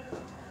পাৰিব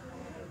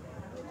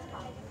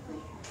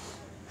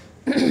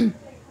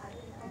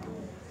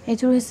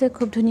এযোৰ হৈছে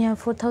খুব ধুনীয়া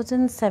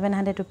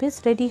 4700 rupees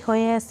ৰেডি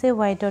হৈ আছে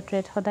হোৱাইট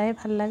ৰেড সদায়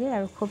ভাল লাগে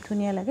আৰু খুব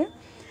ধুনীয়া লাগে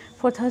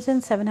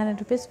 4700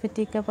 rupees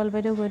পিটিকা পল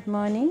বাইদেউ গুড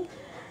মৰ্নিং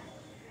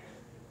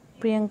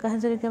প্ৰিয়ংকা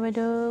হাজৰিকা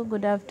বাইদেউ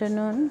গুড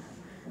আফটাৰনুন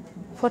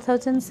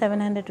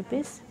 4700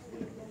 rupees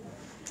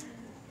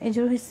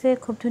এযোৰ হৈছে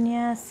খুব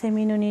ধুনীয়া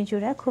সেমিনুনি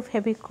জোৰা খুব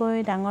হেভিকৈ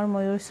ডাঙৰ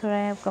ময়ূৰ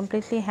চৰাই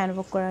কমপ্লিটলি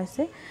হ্যান্ডৱৰ্ক কৰা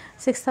হৈছে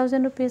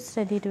 6000 rupees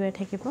ৰেডি টু ৱেৰ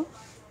থাকিব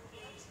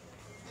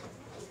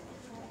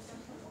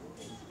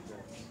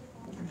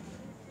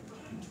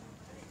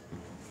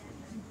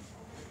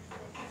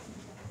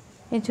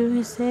এযোৰ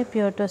হৈছে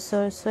পিয়ৰ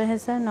টছৰ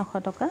 6900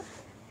 টকা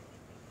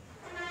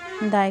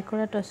ডাই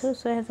কৰা টছৰ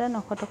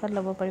 6900 টকাত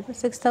ল'ব পাৰিব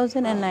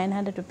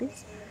 6900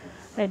 rupees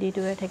ৰেডি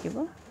টু ৱেৰ থাকিব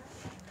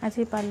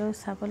আজি পালো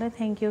চাবলৈ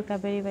থ্যাংক ইউ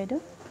কাবেৰী বাইদেউ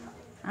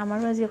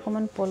আমাৰো আজি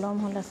অকমান পলম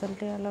হল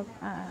আসলতে অলপ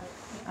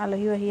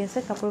আলহী আহি আছে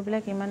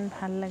কাপোৰবিলাক ইমান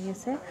ভাল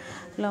লাগিছে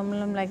লম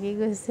লাগি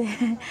গৈছে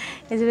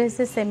এযোৰ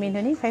হৈছে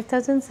সেমিনুনি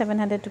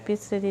 5700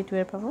 rupees ৰেডি টু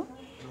ৱেৰ পাব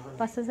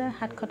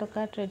 5700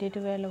 টকাত ৰেডি টু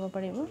ৱেৰ ল'ব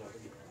পাৰিব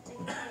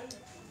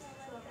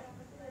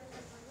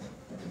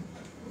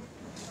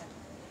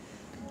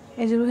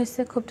এযোৰ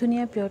হৈছে খুব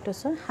ধুনীয়া পিয়ৰ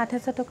টছৰ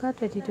 7000 টকাত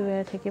ৰেডি টু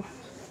ৱেৰ থাকিব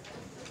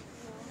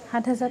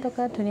 7000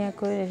 টকা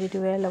ধুনীয়াকৈ ৰেডি টু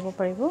ৱেৰ ল'ব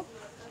পাৰিব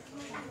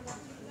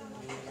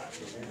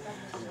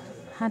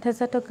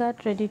 7000 টকাত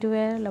ৰেডি টু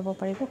ৱেৰ ল'ব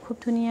পাৰিব খুব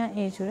ধুনীয়া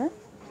এযোৰা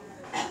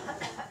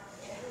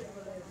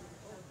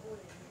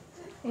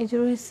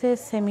এযোৰ হৈছে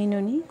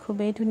সেমিনুনি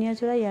খুবেই ধুনীয়া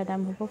জোৰা ইয়াৰ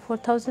দাম হ'ব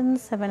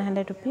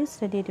 4700 rupees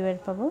ৰেডি টু ৱেৰ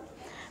পাব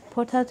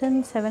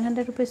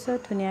 4700 rupees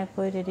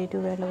ধুনীয়াকৈ ৰেডি টু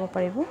ৱেৰ ল'ব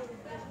পাৰিব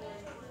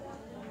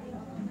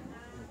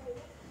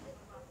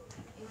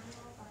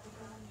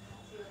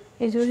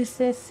এযোৰ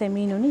হৈছে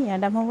সেমিনুনি ইয়াৰ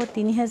দাম হ'ব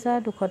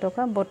 3200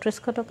 টকা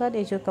 3200 টকাত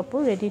এযোৰ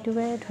কাপোৰ ৰেডি টু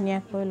ৱেৰ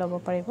ধুনীয়াকৈ ল'ব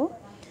পাৰিব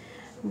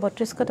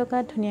 3200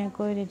 টকাত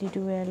ধুনীয়াকৈ ৰেডি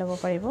টু ৱেৰ ল'ব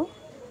পাৰিব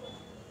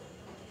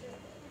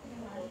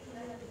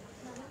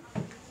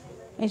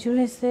এযোৰ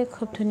হৈছে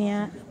খুব ধুনীয়া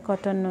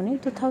কটন নুনি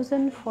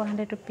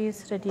 2400 rupees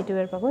ৰেডি টু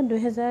ৱেৰ পাব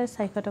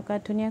 2400 টকাত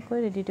ধুনীয়াকৈ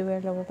ৰেডি টু ৱেৰ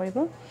ল'ব পাৰিব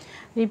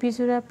ৰিবি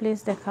জোৰা প্লিজ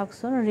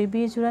দেখাওকচোন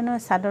ৰিবি জোৰা ন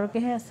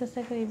সাদৰকেহে আছে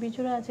চাগে ৰিবি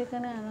জোৰা আজি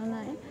কাৰণে আনা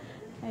নাই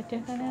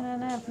এতিয়া কাৰণে আনা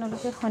নাই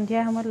আপোনালোকে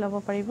সন্ধিয়া সময়ত ল'ব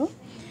পাৰিব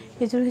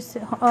এযোৰ হৈছে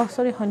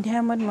সৰি সন্ধিয়া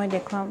সময়ত মই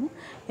দেখাম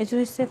এযোৰ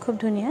হৈছে খুব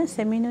ধুনীয়া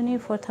সেমিনুনি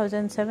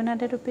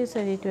 4700 rupees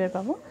ৰেডি টু ৱেৰ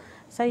পাব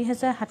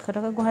 4700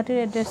 টকা গুৱাহাটীৰ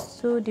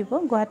এড্ৰেছটো দিব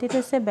গুৱাহাটীত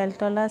হৈছে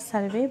বেলতলা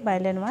সাৰ্ভে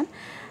বাইলেন 1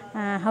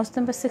 হাউস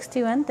নাম্বাৰ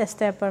 61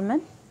 টেষ্টা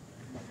এপাৰ্টমেণ্ট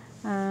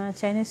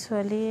চাইনিজ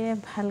ছোৱালীয়ে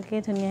ভালকৈ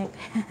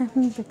ধুনীয়াকৈ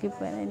বিক্ৰী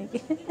পোৱা নাই নেকি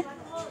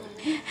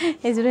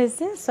এইযোৰ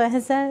হৈছে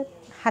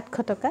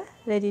 6,700 টকা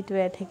ৰেডি টু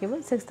ৱেৰ থাকিব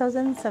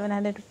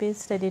 6,700 ৰুপিজ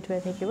ৰেডি টু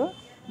ৱেৰ থাকিব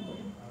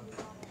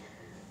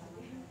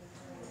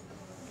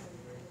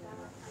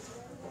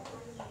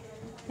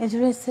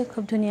এইযোৰ হৈছে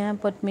খুব ধুনীয়া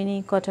পদ্মিনী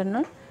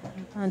কটনৰ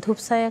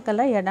ধূপচায়া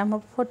কালাৰ ইয়াৰ দাম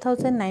হ'ব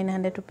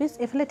 4,900 ৰুপিজ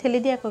এইফালে ঠেলি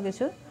দিয়া আকৌ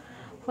কিছু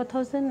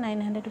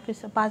 4,900 ৰুপিজ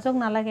পাজক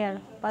নালাগে আৰু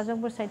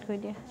পাজকবোৰ চাইড কৰি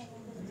দিয়া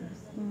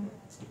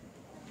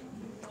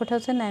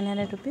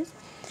 4,900 ৰুপিজ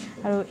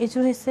আৰু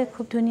এইযোৰ হৈছে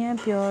খুব ধুনীয়া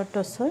পিয়ৰ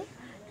টচৰ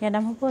ইয়াৰ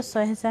দাম হ'ব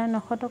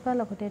 6,900 টকা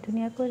লগতে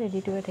ধুনীয়াকৈ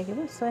ৰেডি টু ৱেৰ থাকিব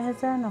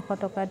 6,900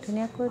 টকাত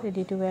ধুনীয়াকৈ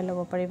ৰেডি টু ৱেৰ ল'ব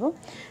পাৰিব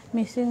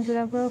মিচিং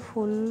যোৰাবোৰৰ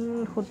ফুল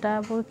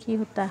সূতাবোৰ কি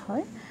সূতা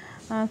হয়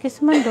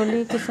কিছুমান ডলি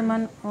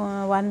কিছুমান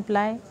ওৱান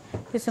প্লাই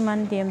কিছুমান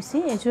DMC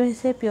এইযোৰ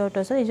হৈছে পিয়ৰ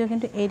টচৰ এইযোৰ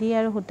কিন্তু এৰি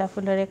আৰু সূতা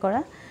ফুলেৰে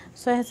কৰা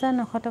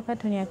 6,900 টকা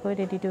ধুনীয়াকৈ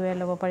ৰেডি টু ৱেৰ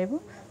ল'ব পাৰিব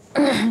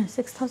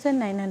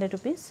 6,900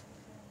 ৰুপিজ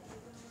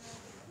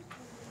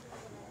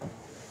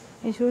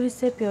এইযোৰ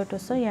হৈছে পিয়ৰ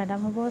টচৰ ইয়াৰ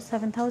দাম হ'ব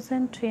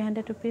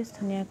 7,300 ৰুপিজ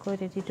ধুনীয়াকৈ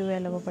ৰেডি টু ৱেৰ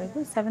ল'ব পাৰিব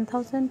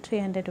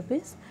 7,300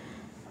 ৰুপিজ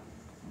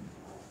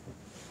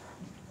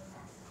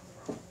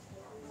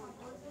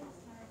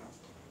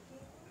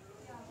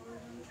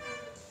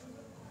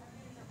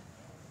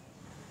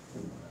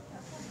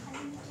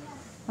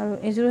আৰু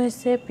এইযোৰ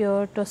হৈছে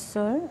পিয়ৰ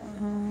টচৰ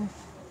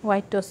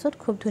হোৱাইট টচত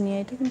খুব ধুনীয়া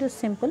এইটো কিন্তু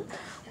সিম্পল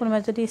কোনোবা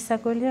যদি ইচ্ছা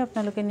কৰিলে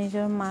আপোনালোকে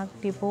নিজৰ মাক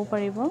দিবও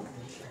পাৰিব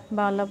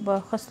বা অলপ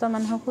বয়সস্থ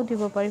মানুহকো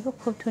দিব পাৰিব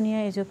খুব ধুনীয়া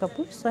এইযোৰ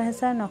কাপোৰ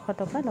 6,900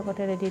 টকা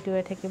লগতে ৰেডি টু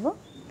ৱেৰ থাকিব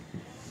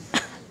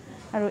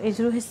আৰু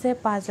এইযোৰ হৈছে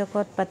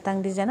পাজকত পাটাং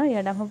ডিজাইনৰ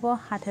ইয়াৰ দাম হ'ব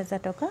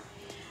 7,000 টকা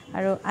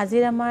আৰু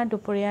আজিৰ আমাৰ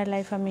দুপৰীয়াৰ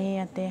লাইফ আমি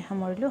ইয়াতে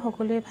সামৰিলোঁ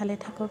সকলোৱে ভালে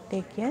থাকক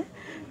টেক কেয়াৰ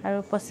আৰু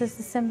 25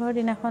 ডিচেম্বৰ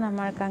দিনাখন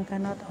আমাৰ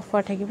কাংকানত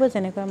অফাৰ থাকিব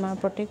যেনেকৈ আমাৰ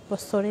প্ৰত্যেক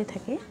বছৰে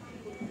থাকে